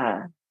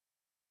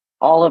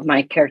all of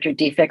my character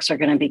defects are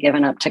going to be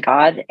given up to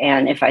God.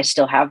 And if I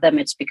still have them,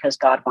 it's because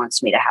God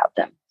wants me to have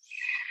them.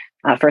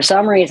 For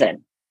some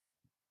reason,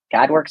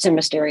 God works in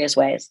mysterious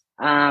ways.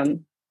 But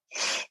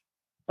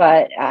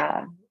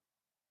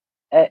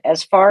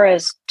as far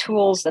as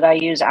tools that I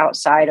use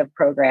outside of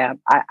program,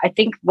 I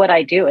think what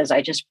I do is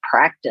I just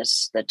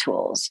practice the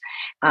tools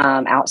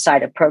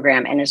outside of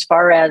program. And as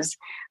far as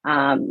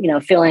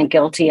feeling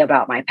guilty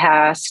about my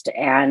past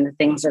and the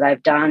things that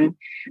I've done,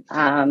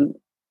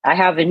 I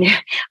have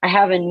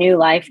a new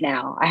life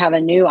now. I have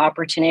a new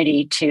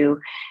opportunity to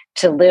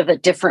live a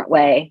different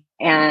way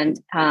and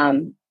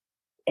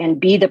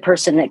be the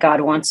person that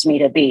God wants me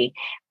to be,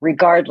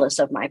 regardless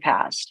of my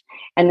past.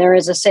 And there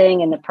is a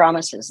saying in the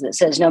promises that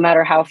says, no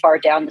matter how far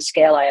down the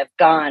scale I have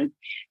gone,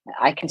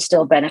 I can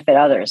still benefit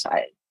others.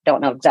 I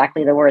don't know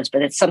exactly the words,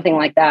 but it's something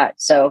like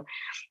that. So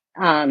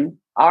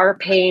our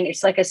pain,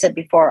 it's like I said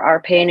before,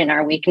 our pain and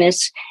our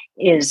weakness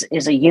is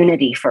a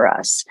unity for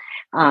us.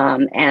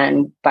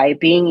 And by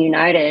being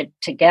united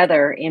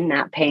together in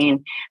that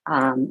pain,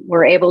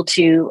 we're able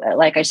to,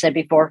 like I said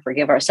before,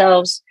 forgive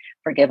ourselves,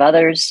 forgive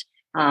others,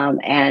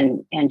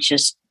 and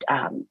just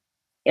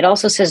it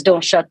also says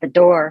don't shut the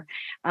door.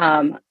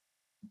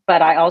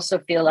 But I also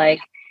feel like,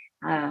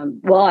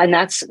 and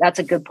that's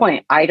a good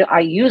point. I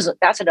use,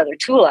 that's another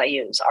tool I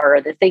use,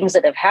 are the things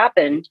that have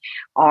happened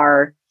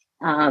are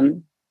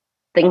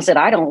things that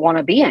I don't want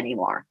to be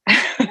anymore.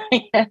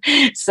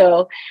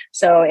 So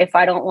if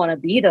I don't want to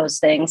be those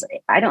things,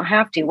 I don't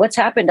have to. What's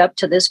happened up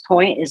to this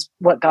point is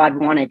what God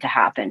wanted to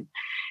happen.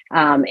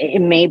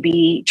 It may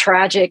be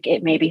tragic,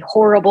 it may be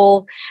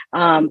horrible,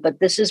 but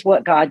this is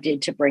what God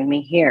did to bring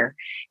me here.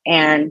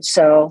 And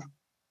so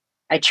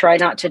I try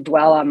not to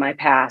dwell on my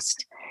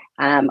past.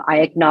 I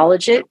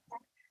acknowledge it,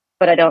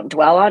 but I don't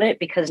dwell on it,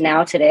 because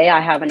now today I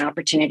have an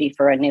opportunity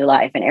for a new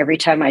life. And every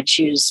time I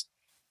choose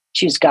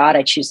God,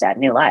 I choose that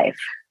new life,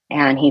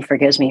 and He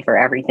forgives me for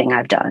everything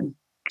I've done.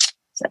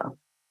 So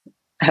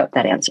I hope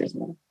that answers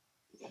me.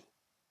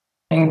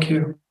 Thank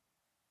you.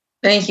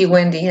 Thank you,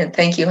 Wendy, and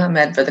thank you,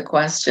 Hamed, for the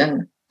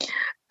question.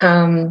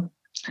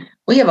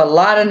 We have a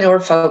lot of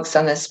newer folks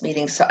on this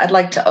meeting, so I'd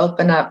like to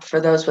open up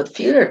for those with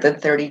fewer than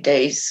 30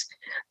 days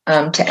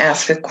to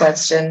ask a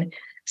question.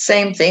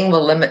 Same thing,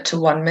 we'll limit to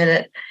 1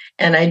 minute.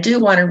 And I do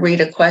want to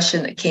read a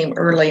question that came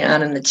early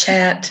on in the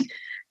chat.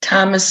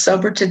 Thomas,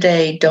 sober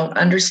today, don't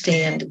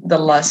understand the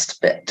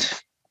lust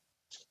bit.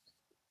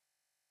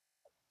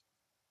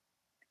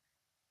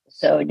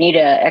 So need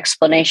an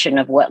explanation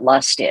of what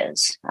lust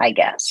is, I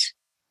guess.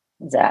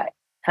 Is that,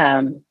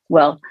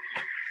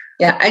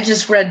 Yeah, I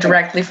just read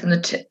directly from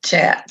the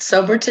chat.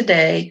 Sober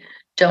today,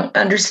 don't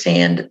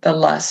understand the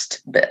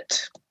lust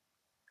bit.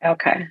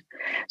 Okay.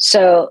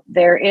 So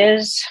there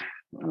is,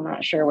 I'm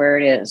not sure where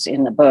it is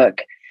in the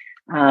book.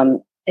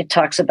 It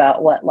talks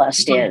about what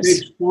lust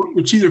is.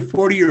 It's either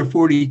 40 or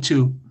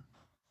 42.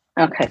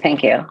 Okay,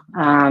 thank you.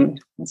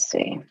 Let's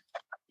see.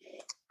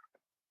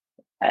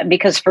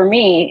 Because for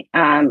me,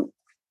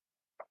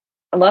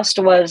 lust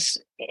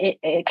was,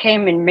 it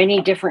came in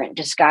many different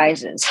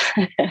disguises.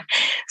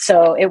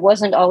 So it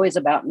wasn't always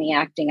about me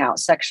acting out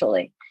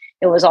sexually.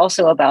 It was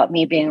also about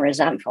me being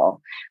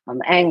resentful,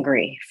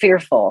 angry,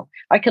 fearful.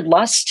 I could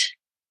lust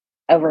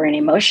over an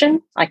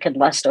emotion. I could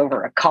lust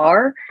over a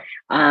car.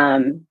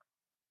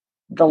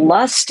 The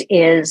lust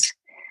is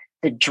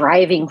the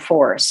driving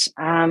force.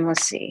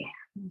 Let's see.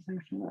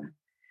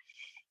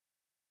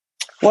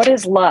 What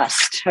is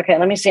lust? Okay,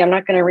 let me see. I'm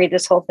not going to read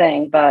this whole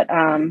thing, but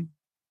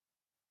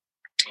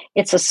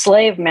it's a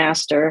slave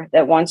master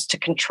that wants to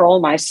control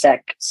my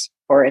sex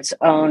for its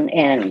own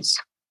ends.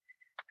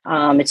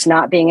 It's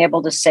not being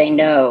able to say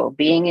no,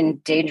 being in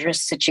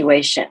dangerous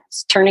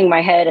situations, turning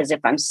my head as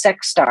if I'm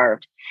sex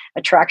starved,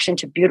 attraction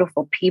to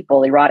beautiful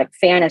people, erotic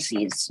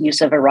fantasies,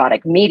 use of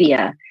erotic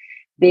media,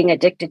 being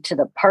addicted to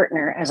the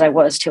partner as I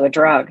was to a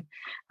drug,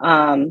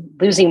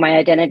 losing my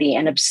identity,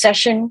 and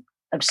obsession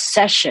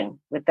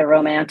with the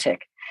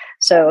romantic.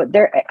 So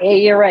there,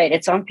 you're right.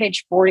 It's on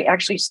page 40.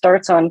 Actually,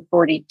 starts on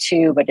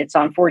 42, but it's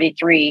on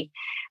 43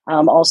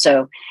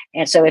 also.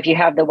 And so, if you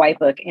have the white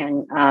book,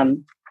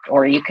 and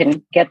or you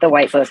can get the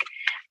white book,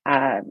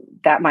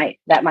 that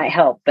might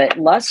help. But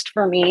lust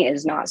for me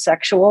is not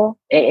sexual.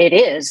 It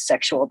is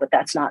sexual, but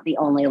that's not the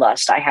only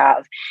lust I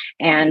have.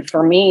 And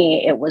for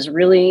me, it was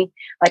really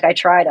like I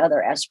tried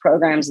other S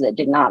programs that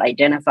did not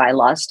identify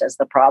lust as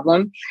the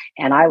problem,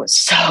 and I was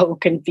so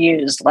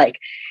confused. Like,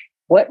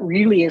 what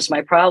really is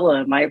my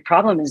problem? My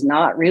problem is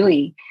not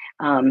really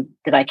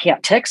that I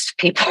can't text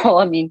people.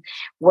 I mean,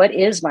 what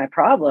is my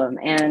problem?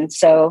 And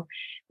so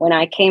when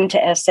I came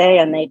to SA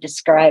and they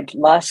described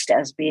lust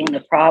as being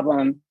the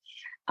problem,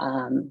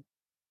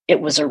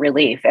 it was a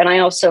relief. And I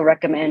also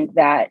recommend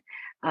that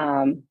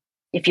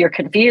if you're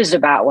confused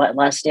about what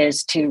lust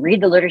is, to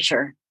read the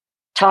literature,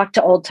 talk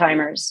to old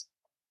timers,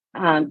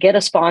 get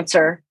a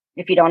sponsor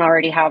if you don't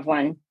already have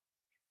one.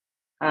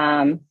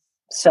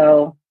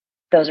 So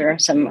those are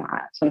some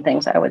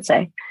things I would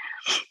say.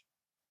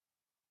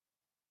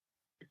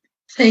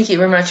 Thank you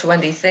very much,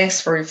 Wendy.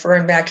 Thanks for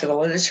referring back to the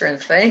literature,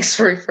 and thanks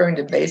for referring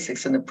to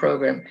basics in the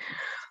program.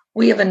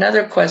 We have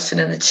another question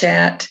in the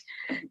chat.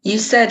 You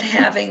said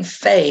having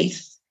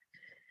faith.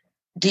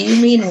 Do you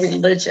mean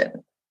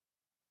religion?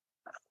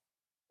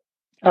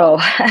 Oh,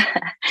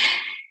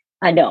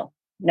 I know.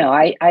 No,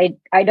 I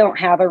don't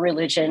have a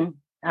religion.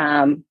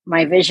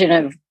 My vision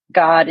of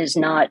God is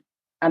not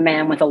a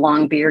man with a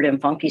long beard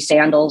and funky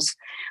sandals.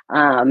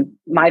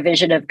 My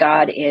vision of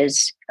God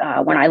is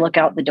when I look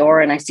out the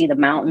door and I see the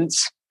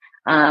mountains.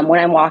 When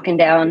I'm walking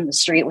down the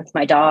street with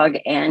my dog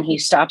and he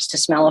stops to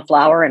smell a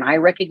flower and I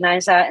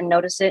recognize that and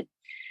notice it.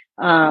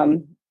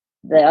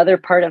 The other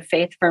part of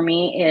faith for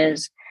me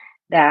is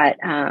that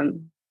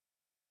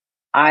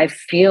I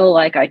feel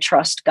like I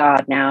trust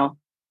God now.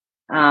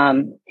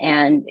 And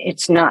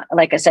it's not,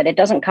 like I said, it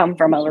doesn't come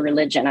from a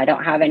religion. I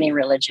don't have any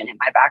religion in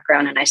my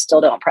background, and I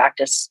still don't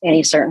practice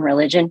any certain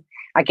religion.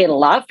 I get a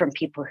lot from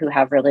people who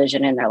have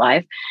religion in their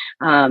life,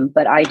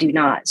 but I do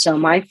not. So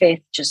my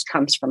faith just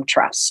comes from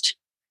trust.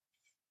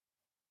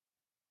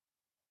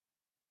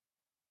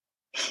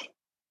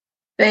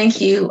 Thank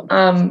you.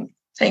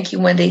 Thank you,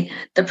 Wendy.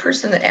 The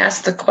person that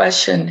asked the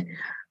question,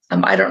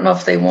 I don't know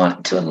if they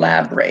want to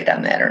elaborate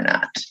on that or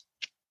not.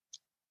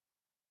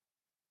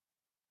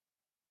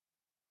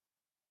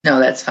 No,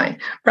 that's fine.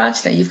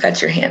 Rachna, you've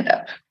got your hand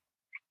up.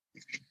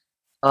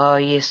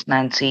 Yes,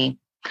 Nancy.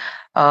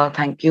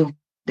 Thank you.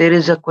 There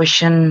is a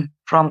question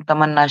from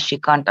Tamanna. She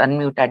can't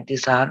unmute at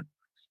this hour.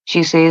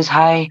 She says,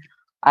 "Hi,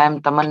 I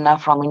am Tamanna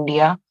from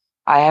India.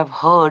 I have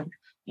heard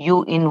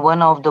you in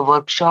one of the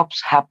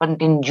workshops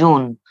happened in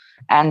June,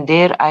 and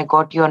there I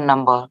got your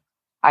number.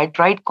 I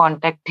tried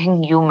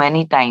contacting you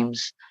many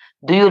times.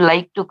 Do you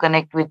like to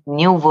connect with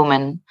new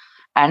women?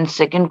 And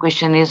second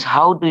question is,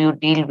 how do you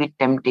deal with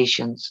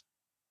temptations?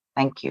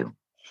 Thank you."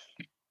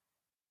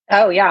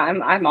 Oh yeah,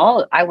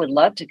 I would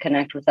love to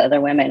connect with other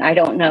women. I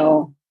don't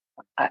know.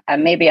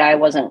 Maybe I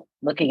wasn't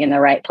looking in the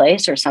right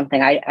place or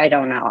something. I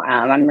don't know.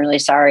 I'm really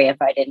sorry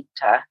if I didn't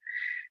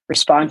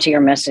respond to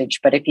your message,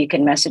 but if you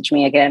can message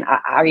me again,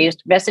 are you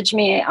message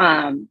me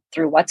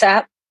through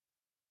WhatsApp?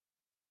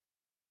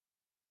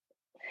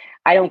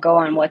 I don't go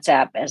on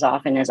WhatsApp as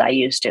often as I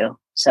used to,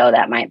 so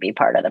that might be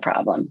part of the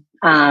problem.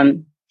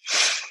 And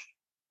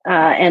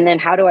then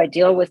how do I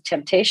deal with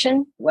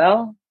temptation?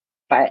 Well,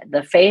 by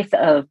the faith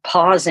of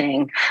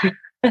pausing,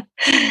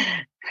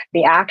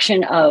 the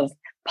action of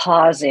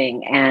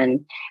pausing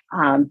and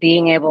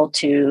being able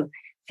to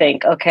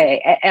think,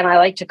 okay, and I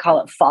like to call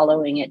it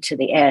following it to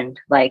the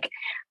end. Like,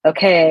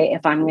 okay,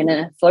 if I'm going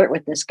to flirt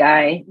with this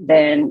guy,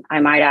 then I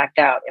might act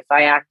out. If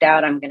I act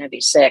out, I'm going to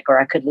be sick or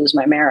I could lose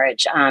my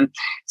marriage.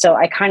 So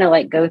I kind of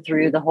like go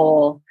through the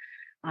whole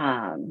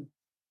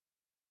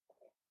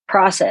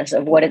process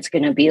of what it's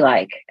going to be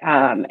like.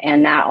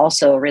 And that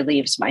also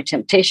relieves my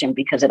temptation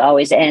because it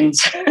always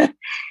ends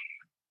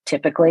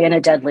typically in a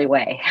deadly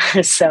way.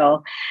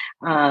 So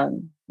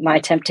my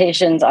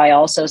temptations, I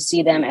also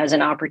see them as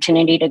an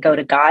opportunity to go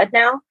to God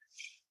now.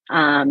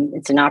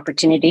 It's an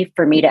opportunity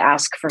for me to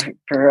ask for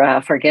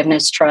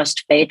forgiveness,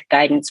 trust, faith,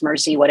 guidance,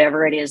 mercy,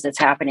 whatever it is that's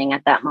happening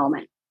at that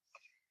moment.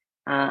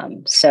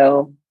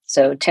 So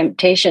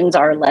temptations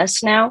are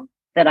less now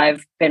that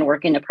I've been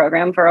working the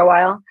program for a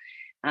while.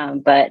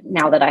 But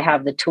now that I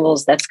have the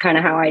tools, that's kind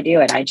of how I do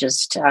it. I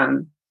just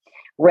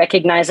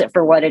recognize it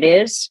for what it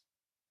is,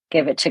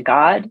 give it to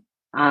God,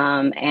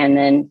 and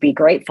then be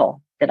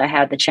grateful that I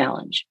had the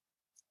challenge.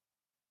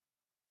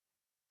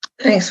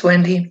 Thanks,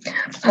 Wendy.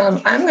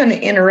 I'm going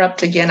to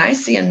interrupt again. I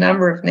see a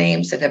number of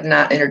names that have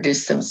not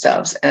introduced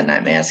themselves, and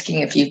I'm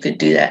asking if you could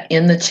do that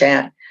in the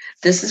chat.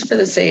 This is for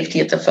the safety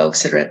of the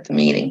folks that are at the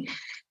meeting.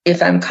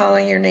 If I'm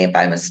calling your name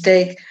by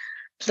mistake,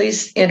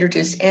 please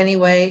introduce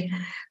anyway.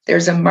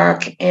 There's a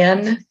Mark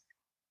N,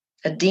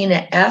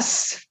 Adina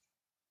S,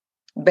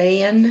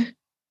 Bayan,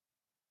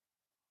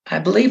 I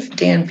believe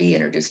Dan B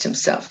introduced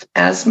himself,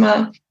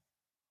 Asma,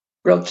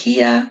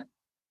 Rokia,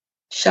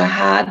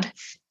 Shahad,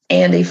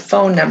 and a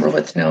phone number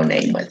with no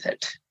name with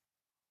it.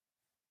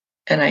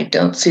 And I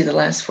don't see the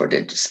last 4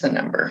 digits of the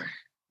number.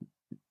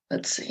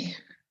 Let's see.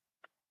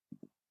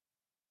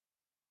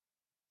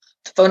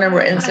 The phone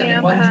number ends I in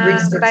am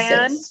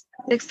 1366.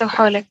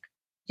 Sexaholic.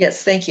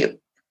 Yes, thank you.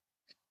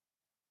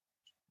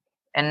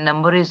 And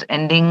number is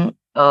ending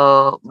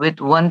with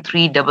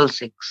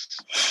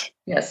 1366.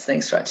 Yes,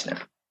 thanks, Rachna.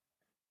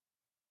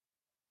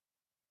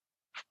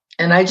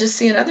 And I just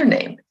see another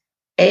name,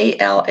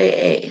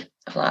 ALAA,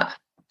 Allah.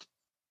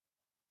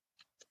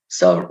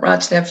 So,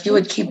 Rachna, if you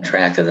would keep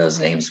track of those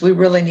names, we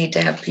really need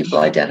to have people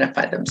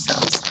identify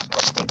themselves.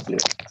 Thank you.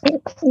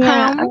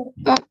 Yeah.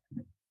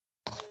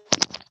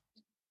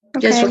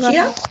 Yes, Okay,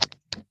 Rokia?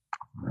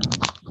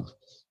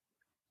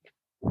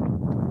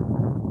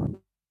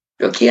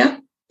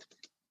 Rokia?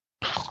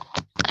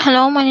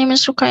 hello, my name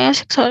is Rukaya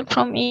Sexaholic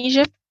from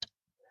Egypt.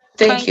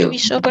 Thank Trying to you. be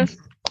sober.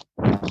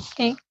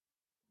 Okay.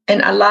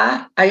 And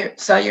Allah, I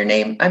saw your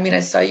name. I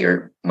saw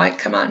your mic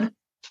come on.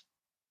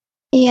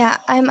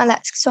 Yeah, I'm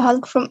Alex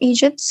Sexaholic from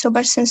Egypt,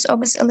 sober since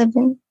August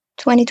 11,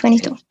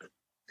 2022.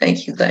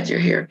 Thank you. Glad you're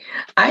here.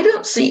 I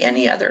don't see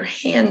any other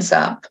hands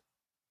up.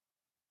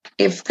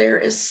 If there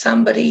is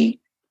somebody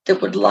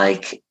that would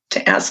like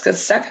to ask a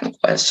second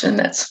question,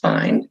 that's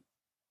fine.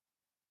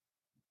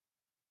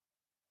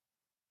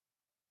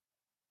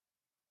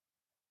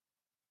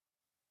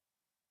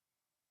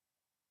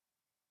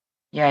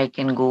 Yeah, I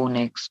can go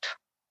next.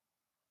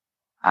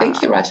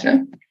 Thank you,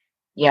 Rachna.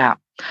 Yeah.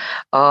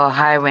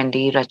 Hi,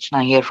 Wendy.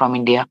 Rachna here from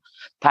India.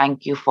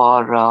 Thank you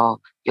for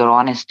your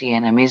honesty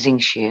and amazing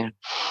share.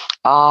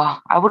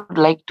 I would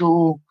like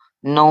to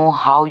know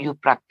how you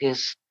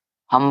practice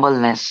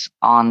humbleness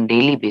on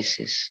daily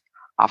basis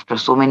after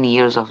so many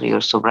years of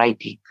your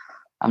sobriety.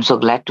 I'm so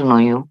glad to know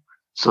you.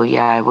 So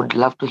yeah, I would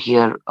love to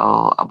hear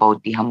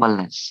about the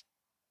humbleness.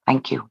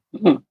 Thank you.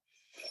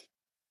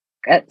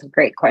 That's a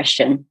great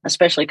question,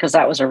 especially because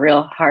that was a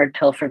real hard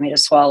pill for me to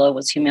swallow,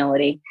 was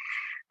humility.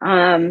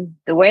 The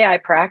way I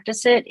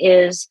practice it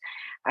is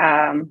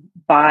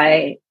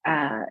by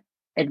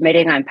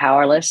admitting I'm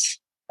powerless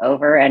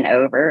over and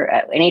over.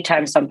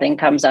 Anytime something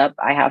comes up,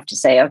 I have to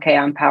say, okay,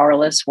 I'm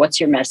powerless. What's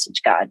your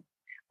message, God?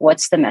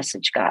 What's the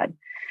message, God?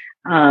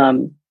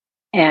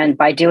 And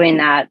by doing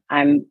that,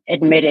 I'm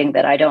admitting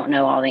that I don't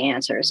know all the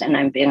answers and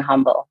I'm being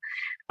humble.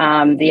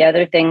 The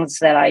other things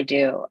that I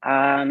do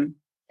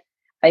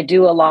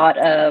a lot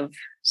of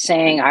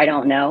saying, I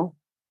don't know.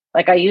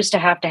 Like I used to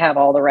have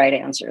all the right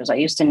answers. I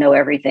used to know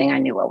everything. I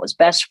knew what was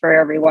best for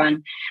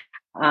everyone.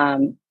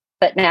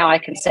 But now I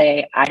can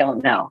say, I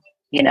don't know,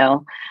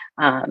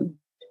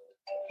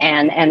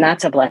 and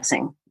that's a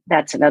blessing.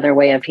 That's another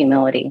way of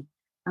humility.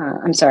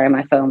 I'm sorry,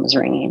 my phone was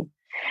ringing.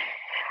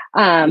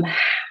 Let's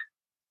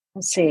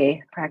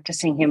see,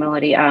 practicing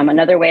humility.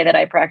 Another way that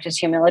I practice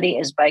humility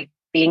is by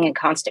being in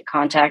constant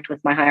contact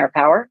with my higher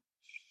power.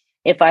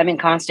 If I'm in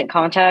constant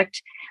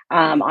contact,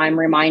 I'm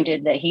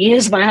reminded that he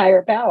is my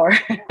higher power,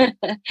 and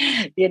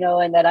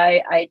that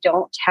I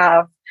don't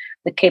have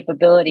the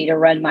capability to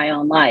run my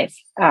own life.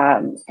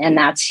 And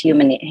that's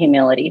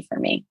humility for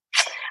me.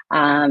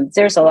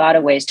 There's a lot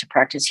of ways to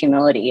practice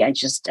humility. I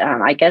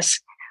guess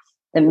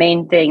the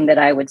main thing that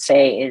I would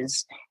say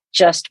is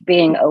just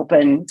being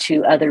open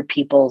to other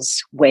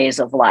people's ways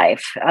of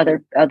life,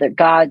 other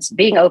gods,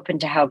 being open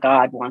to how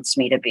God wants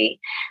me to be.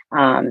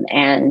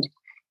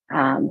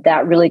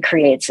 That really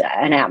creates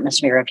an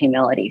atmosphere of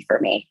humility for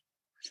me.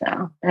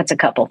 So that's a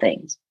couple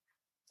things.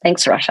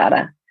 Thanks,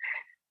 Rashada.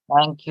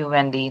 Thank you,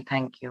 Wendy.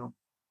 Thank you.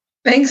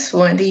 Thanks,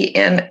 Wendy.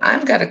 And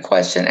I've got a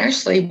question.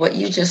 Actually, what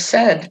you just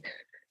said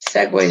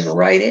segues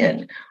right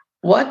in.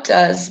 What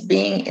does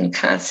being in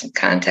constant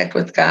contact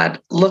with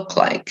God look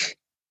like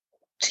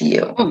to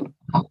you?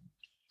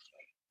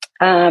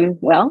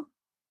 Well,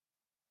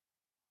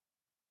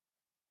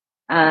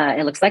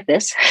 it looks like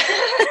this.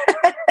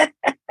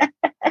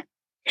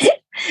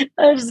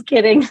 I'm just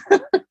kidding.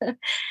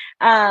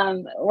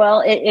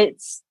 Well,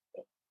 it's,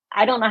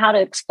 I don't know how to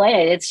explain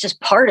it. It's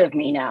just part of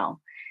me now.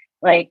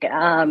 Like,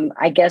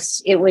 I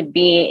guess it would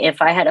be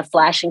if I had a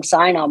flashing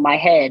sign on my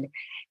head,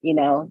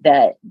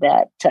 that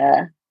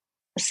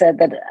said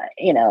that,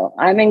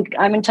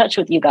 I'm in touch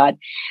with you, God.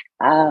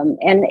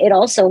 And it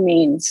also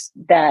means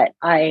that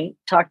I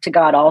talk to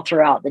God all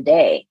throughout the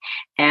day,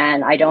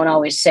 and I don't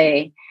always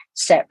say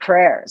set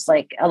prayers.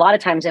 Like a lot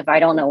of times, if I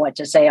don't know what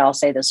to say, I'll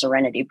say the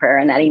serenity prayer,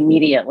 and that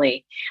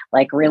immediately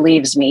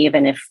relieves me,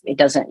 even if it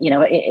doesn't,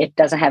 it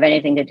doesn't have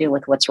anything to do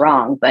with what's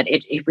wrong, but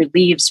it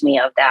relieves me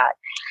of that.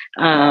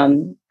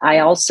 I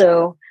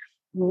also,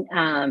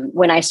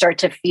 when I start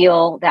to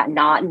feel that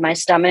knot in my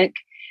stomach,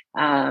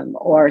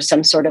 or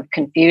some sort of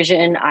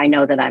confusion, I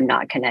know that I'm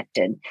not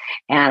connected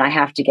and I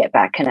have to get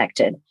back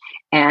connected.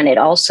 And it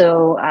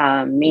also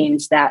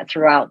means that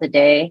throughout the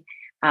day,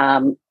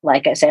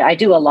 like I said, I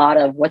do a lot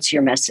of what's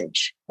your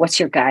message? What's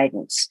your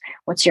guidance?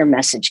 What's your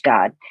message,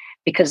 God?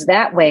 Because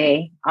that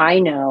way I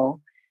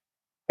know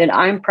that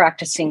I'm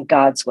practicing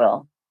God's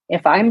will.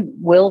 If I'm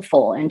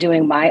willful and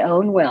doing my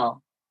own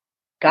will,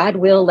 God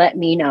will let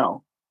me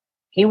know.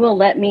 He will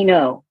let me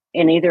know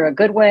in either a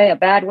good way, a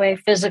bad way,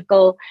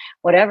 physical,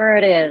 whatever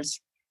it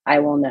is. I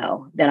will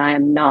know that I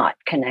am not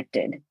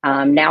connected.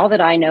 Now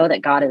that I know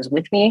that God is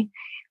with me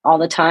all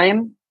the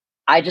time,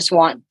 I just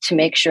want to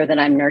make sure that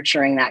I'm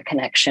nurturing that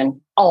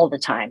connection all the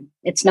time.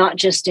 It's not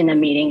just in a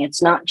meeting.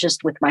 It's not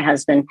just with my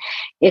husband.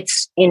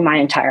 It's in my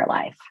entire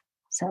life.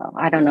 So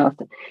I don't know if,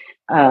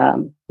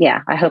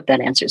 I hope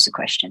that answers the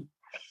question.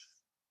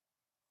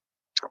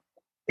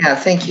 Yeah,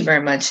 thank you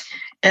very much.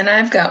 And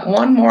I've got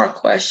one more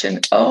question.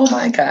 Oh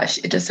my gosh,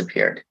 it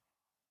disappeared.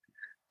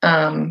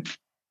 The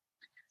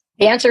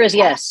answer is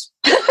yes.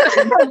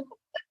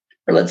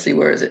 Or let's see,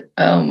 where is it?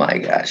 Oh my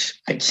gosh,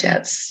 my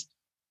chat's,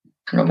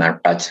 no matter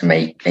what,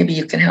 maybe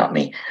you can help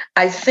me.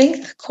 I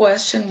think the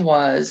question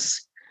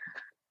was,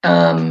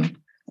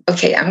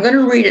 okay, I'm going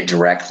to read it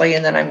directly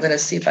and then I'm going to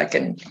see if I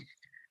can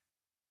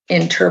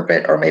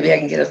interpret, or maybe I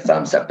can get a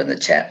thumbs up in the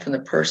chat from the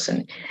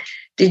person.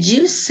 Did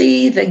you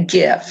see the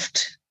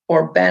gift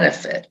or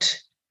benefit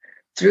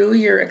through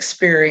your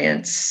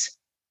experience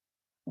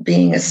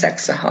being a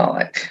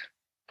sexaholic?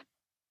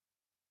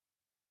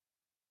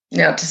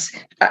 Now,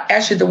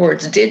 actually, the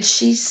words, did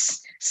she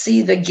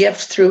see the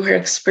gift through her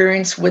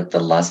experience with the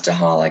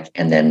lustaholic,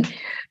 and then,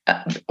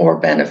 or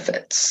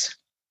benefits?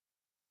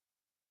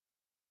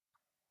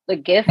 The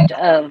gift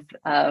of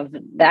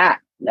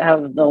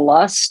the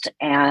lust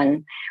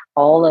and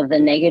all of the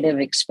negative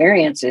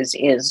experiences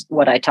is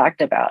what I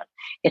talked about.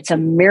 It's a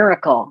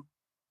miracle.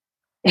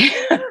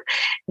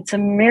 It's a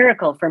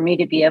miracle for me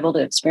to be able to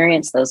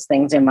experience those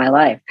things in my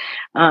life.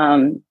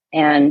 And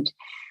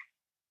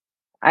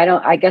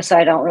I guess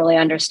I don't really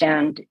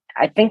understand.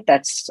 I think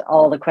that's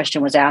all the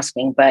question was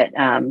asking, but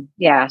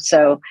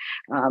so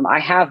I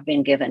have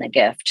been given a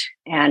gift,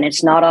 and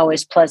it's not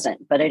always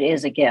pleasant, but it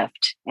is a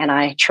gift. And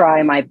I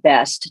try my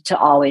best to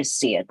always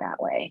see it that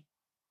way.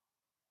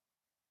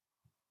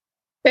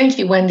 Thank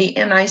you, Wendy.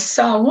 And I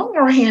saw one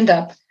more hand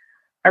up,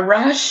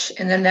 Arash,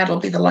 and then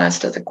that'll be the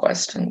last of the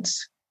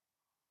questions,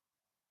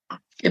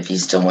 if you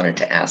still wanted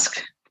to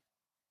ask.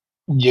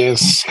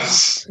 Yes,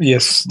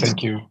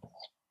 thank you.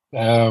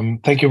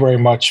 Thank you very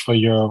much for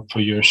your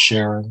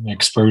sharing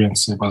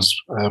experience. It was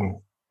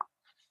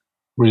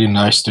really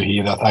nice to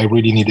hear that. I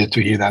really needed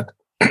to hear that.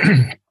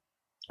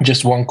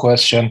 Just one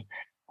question.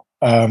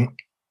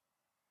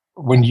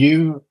 When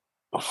you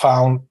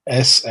found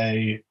SA,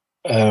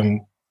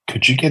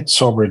 could you get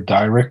sober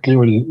directly,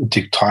 or did it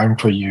take time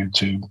for you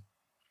to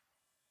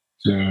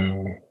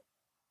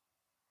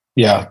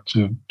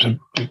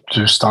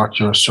start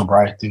your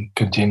sobriety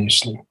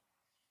continuously?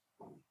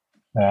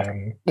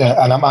 And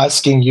I'm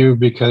asking you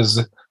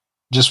because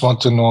just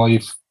want to know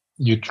if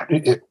you,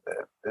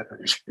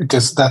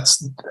 because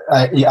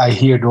I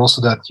heard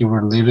also that you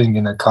were living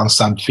in a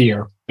constant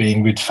fear,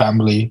 being with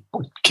family,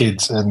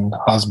 kids, and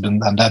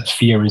husband, and that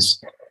fear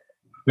is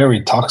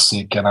very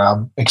toxic. And I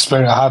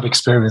have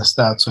experienced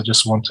that, so I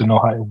just want to know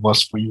how it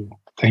was for you.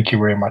 Thank you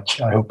very much.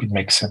 I hope it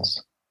makes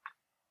sense.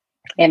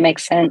 It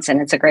makes sense,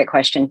 and it's a great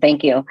question.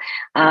 Thank you.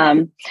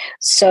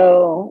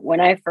 So when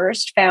I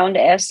first found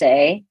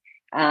SA,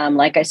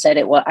 like I said,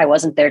 I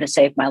wasn't there to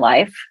save my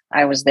life.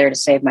 I was there to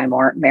save my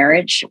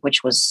marriage,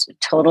 which was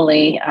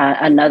totally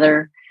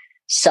another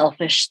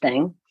selfish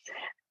thing.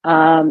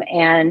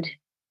 And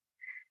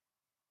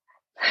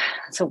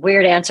it's a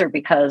weird answer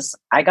because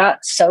I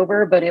got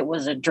sober, but it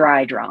was a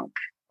dry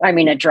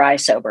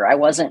sober. I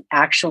wasn't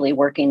actually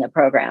working the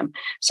program.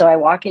 So I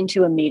walk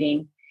into a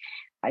meeting,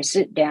 I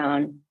sit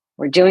down,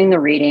 we're doing the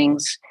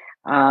readings.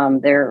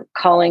 They're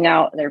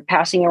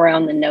passing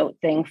around the note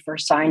thing for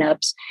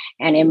signups.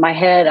 And in my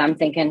head, I'm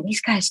thinking,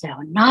 these guys do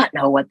not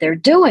know what they're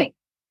doing.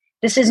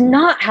 This is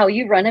not how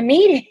you run a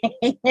meeting.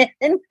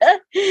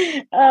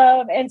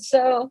 And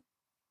so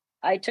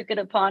I took it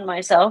upon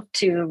myself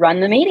to run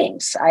the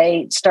meetings.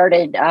 I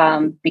started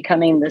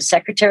becoming the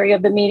secretary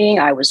of the meeting.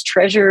 I was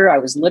treasurer. I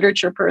was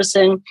literature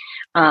person.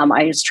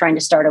 I was trying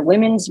to start a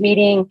women's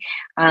meeting.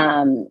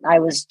 I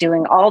was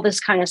doing all this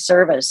kind of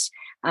service.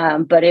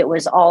 But it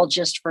was all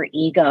just for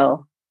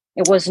ego.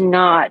 It was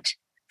not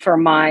for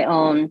my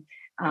own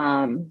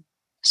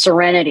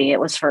serenity. It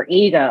was for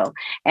ego.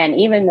 And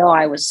even though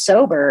I was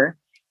sober,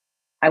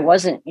 I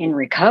wasn't in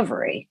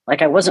recovery.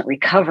 Like I wasn't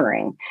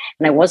recovering,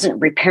 and I wasn't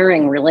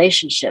repairing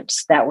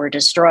relationships that were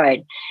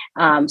destroyed.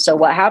 So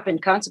what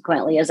happened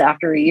consequently is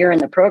after a year in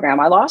the program,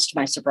 I lost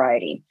my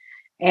sobriety.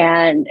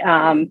 And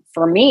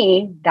for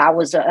me, that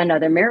was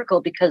another miracle,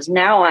 because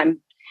now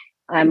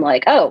I'm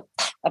like, oh,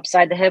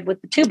 upside the head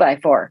with the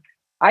 2x4.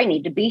 I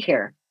need to be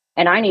here,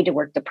 and I need to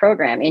work the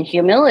program in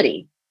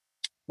humility,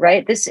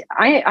 right?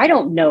 I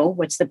don't know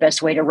what's the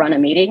best way to run a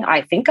meeting.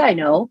 I think I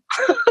know,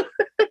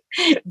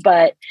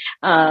 but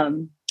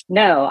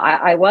no,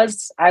 I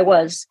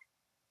was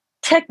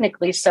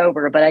technically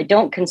sober, but I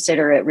don't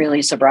consider it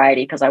really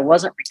sobriety because I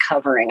wasn't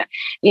recovering.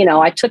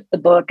 I took the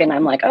book and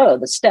I'm like, oh,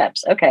 the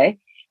steps. Okay.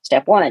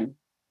 Step 1,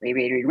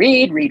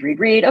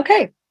 read.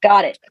 Okay.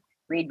 Got it.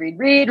 Read.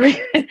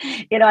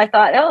 I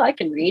thought, oh, I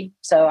can read,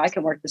 so I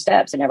can work the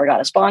steps. I never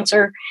got a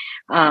sponsor.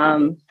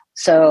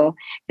 So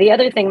the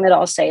other thing that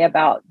I'll say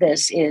about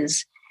this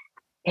is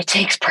it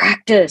takes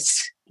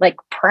practice, like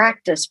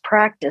practice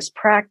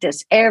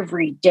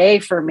every day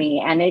for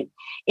me. And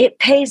it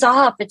pays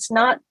off. It's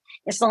not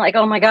like,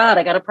 oh my God,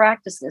 I got to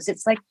practice this.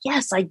 It's like,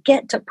 yes, I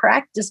get to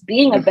practice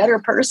being a better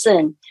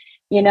person,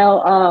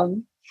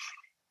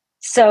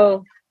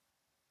 so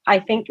I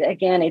think,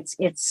 again,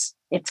 it's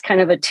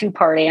kind of a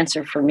two-part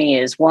answer for me.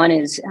 Is one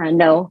is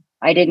no,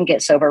 I didn't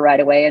get sober right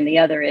away. And the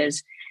other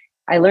is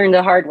I learned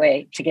the hard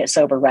way to get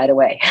sober right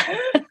away.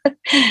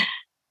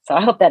 So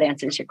I hope that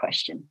answers your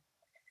question.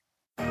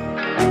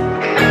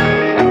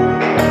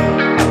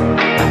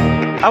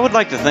 I would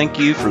like to thank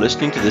you for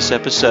listening to this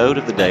episode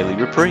of the Daily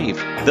Reprieve,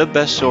 the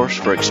best source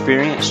for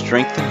experience,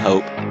 strength, and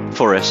hope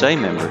for SA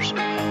members.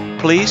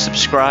 Please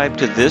subscribe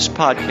to this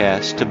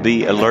podcast to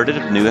be alerted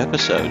of new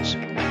episodes.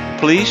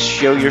 Please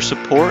show your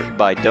support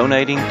by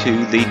donating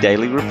to the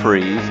Daily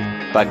Reprieve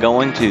by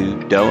going to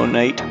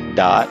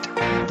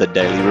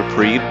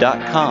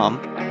donate.thedailyreprieve.com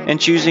and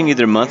choosing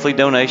either monthly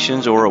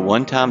donations or a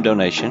one-time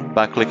donation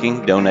by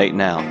clicking Donate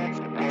Now.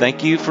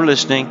 Thank you for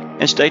listening,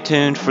 and stay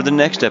tuned for the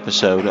next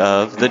episode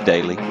of the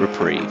Daily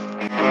Reprieve.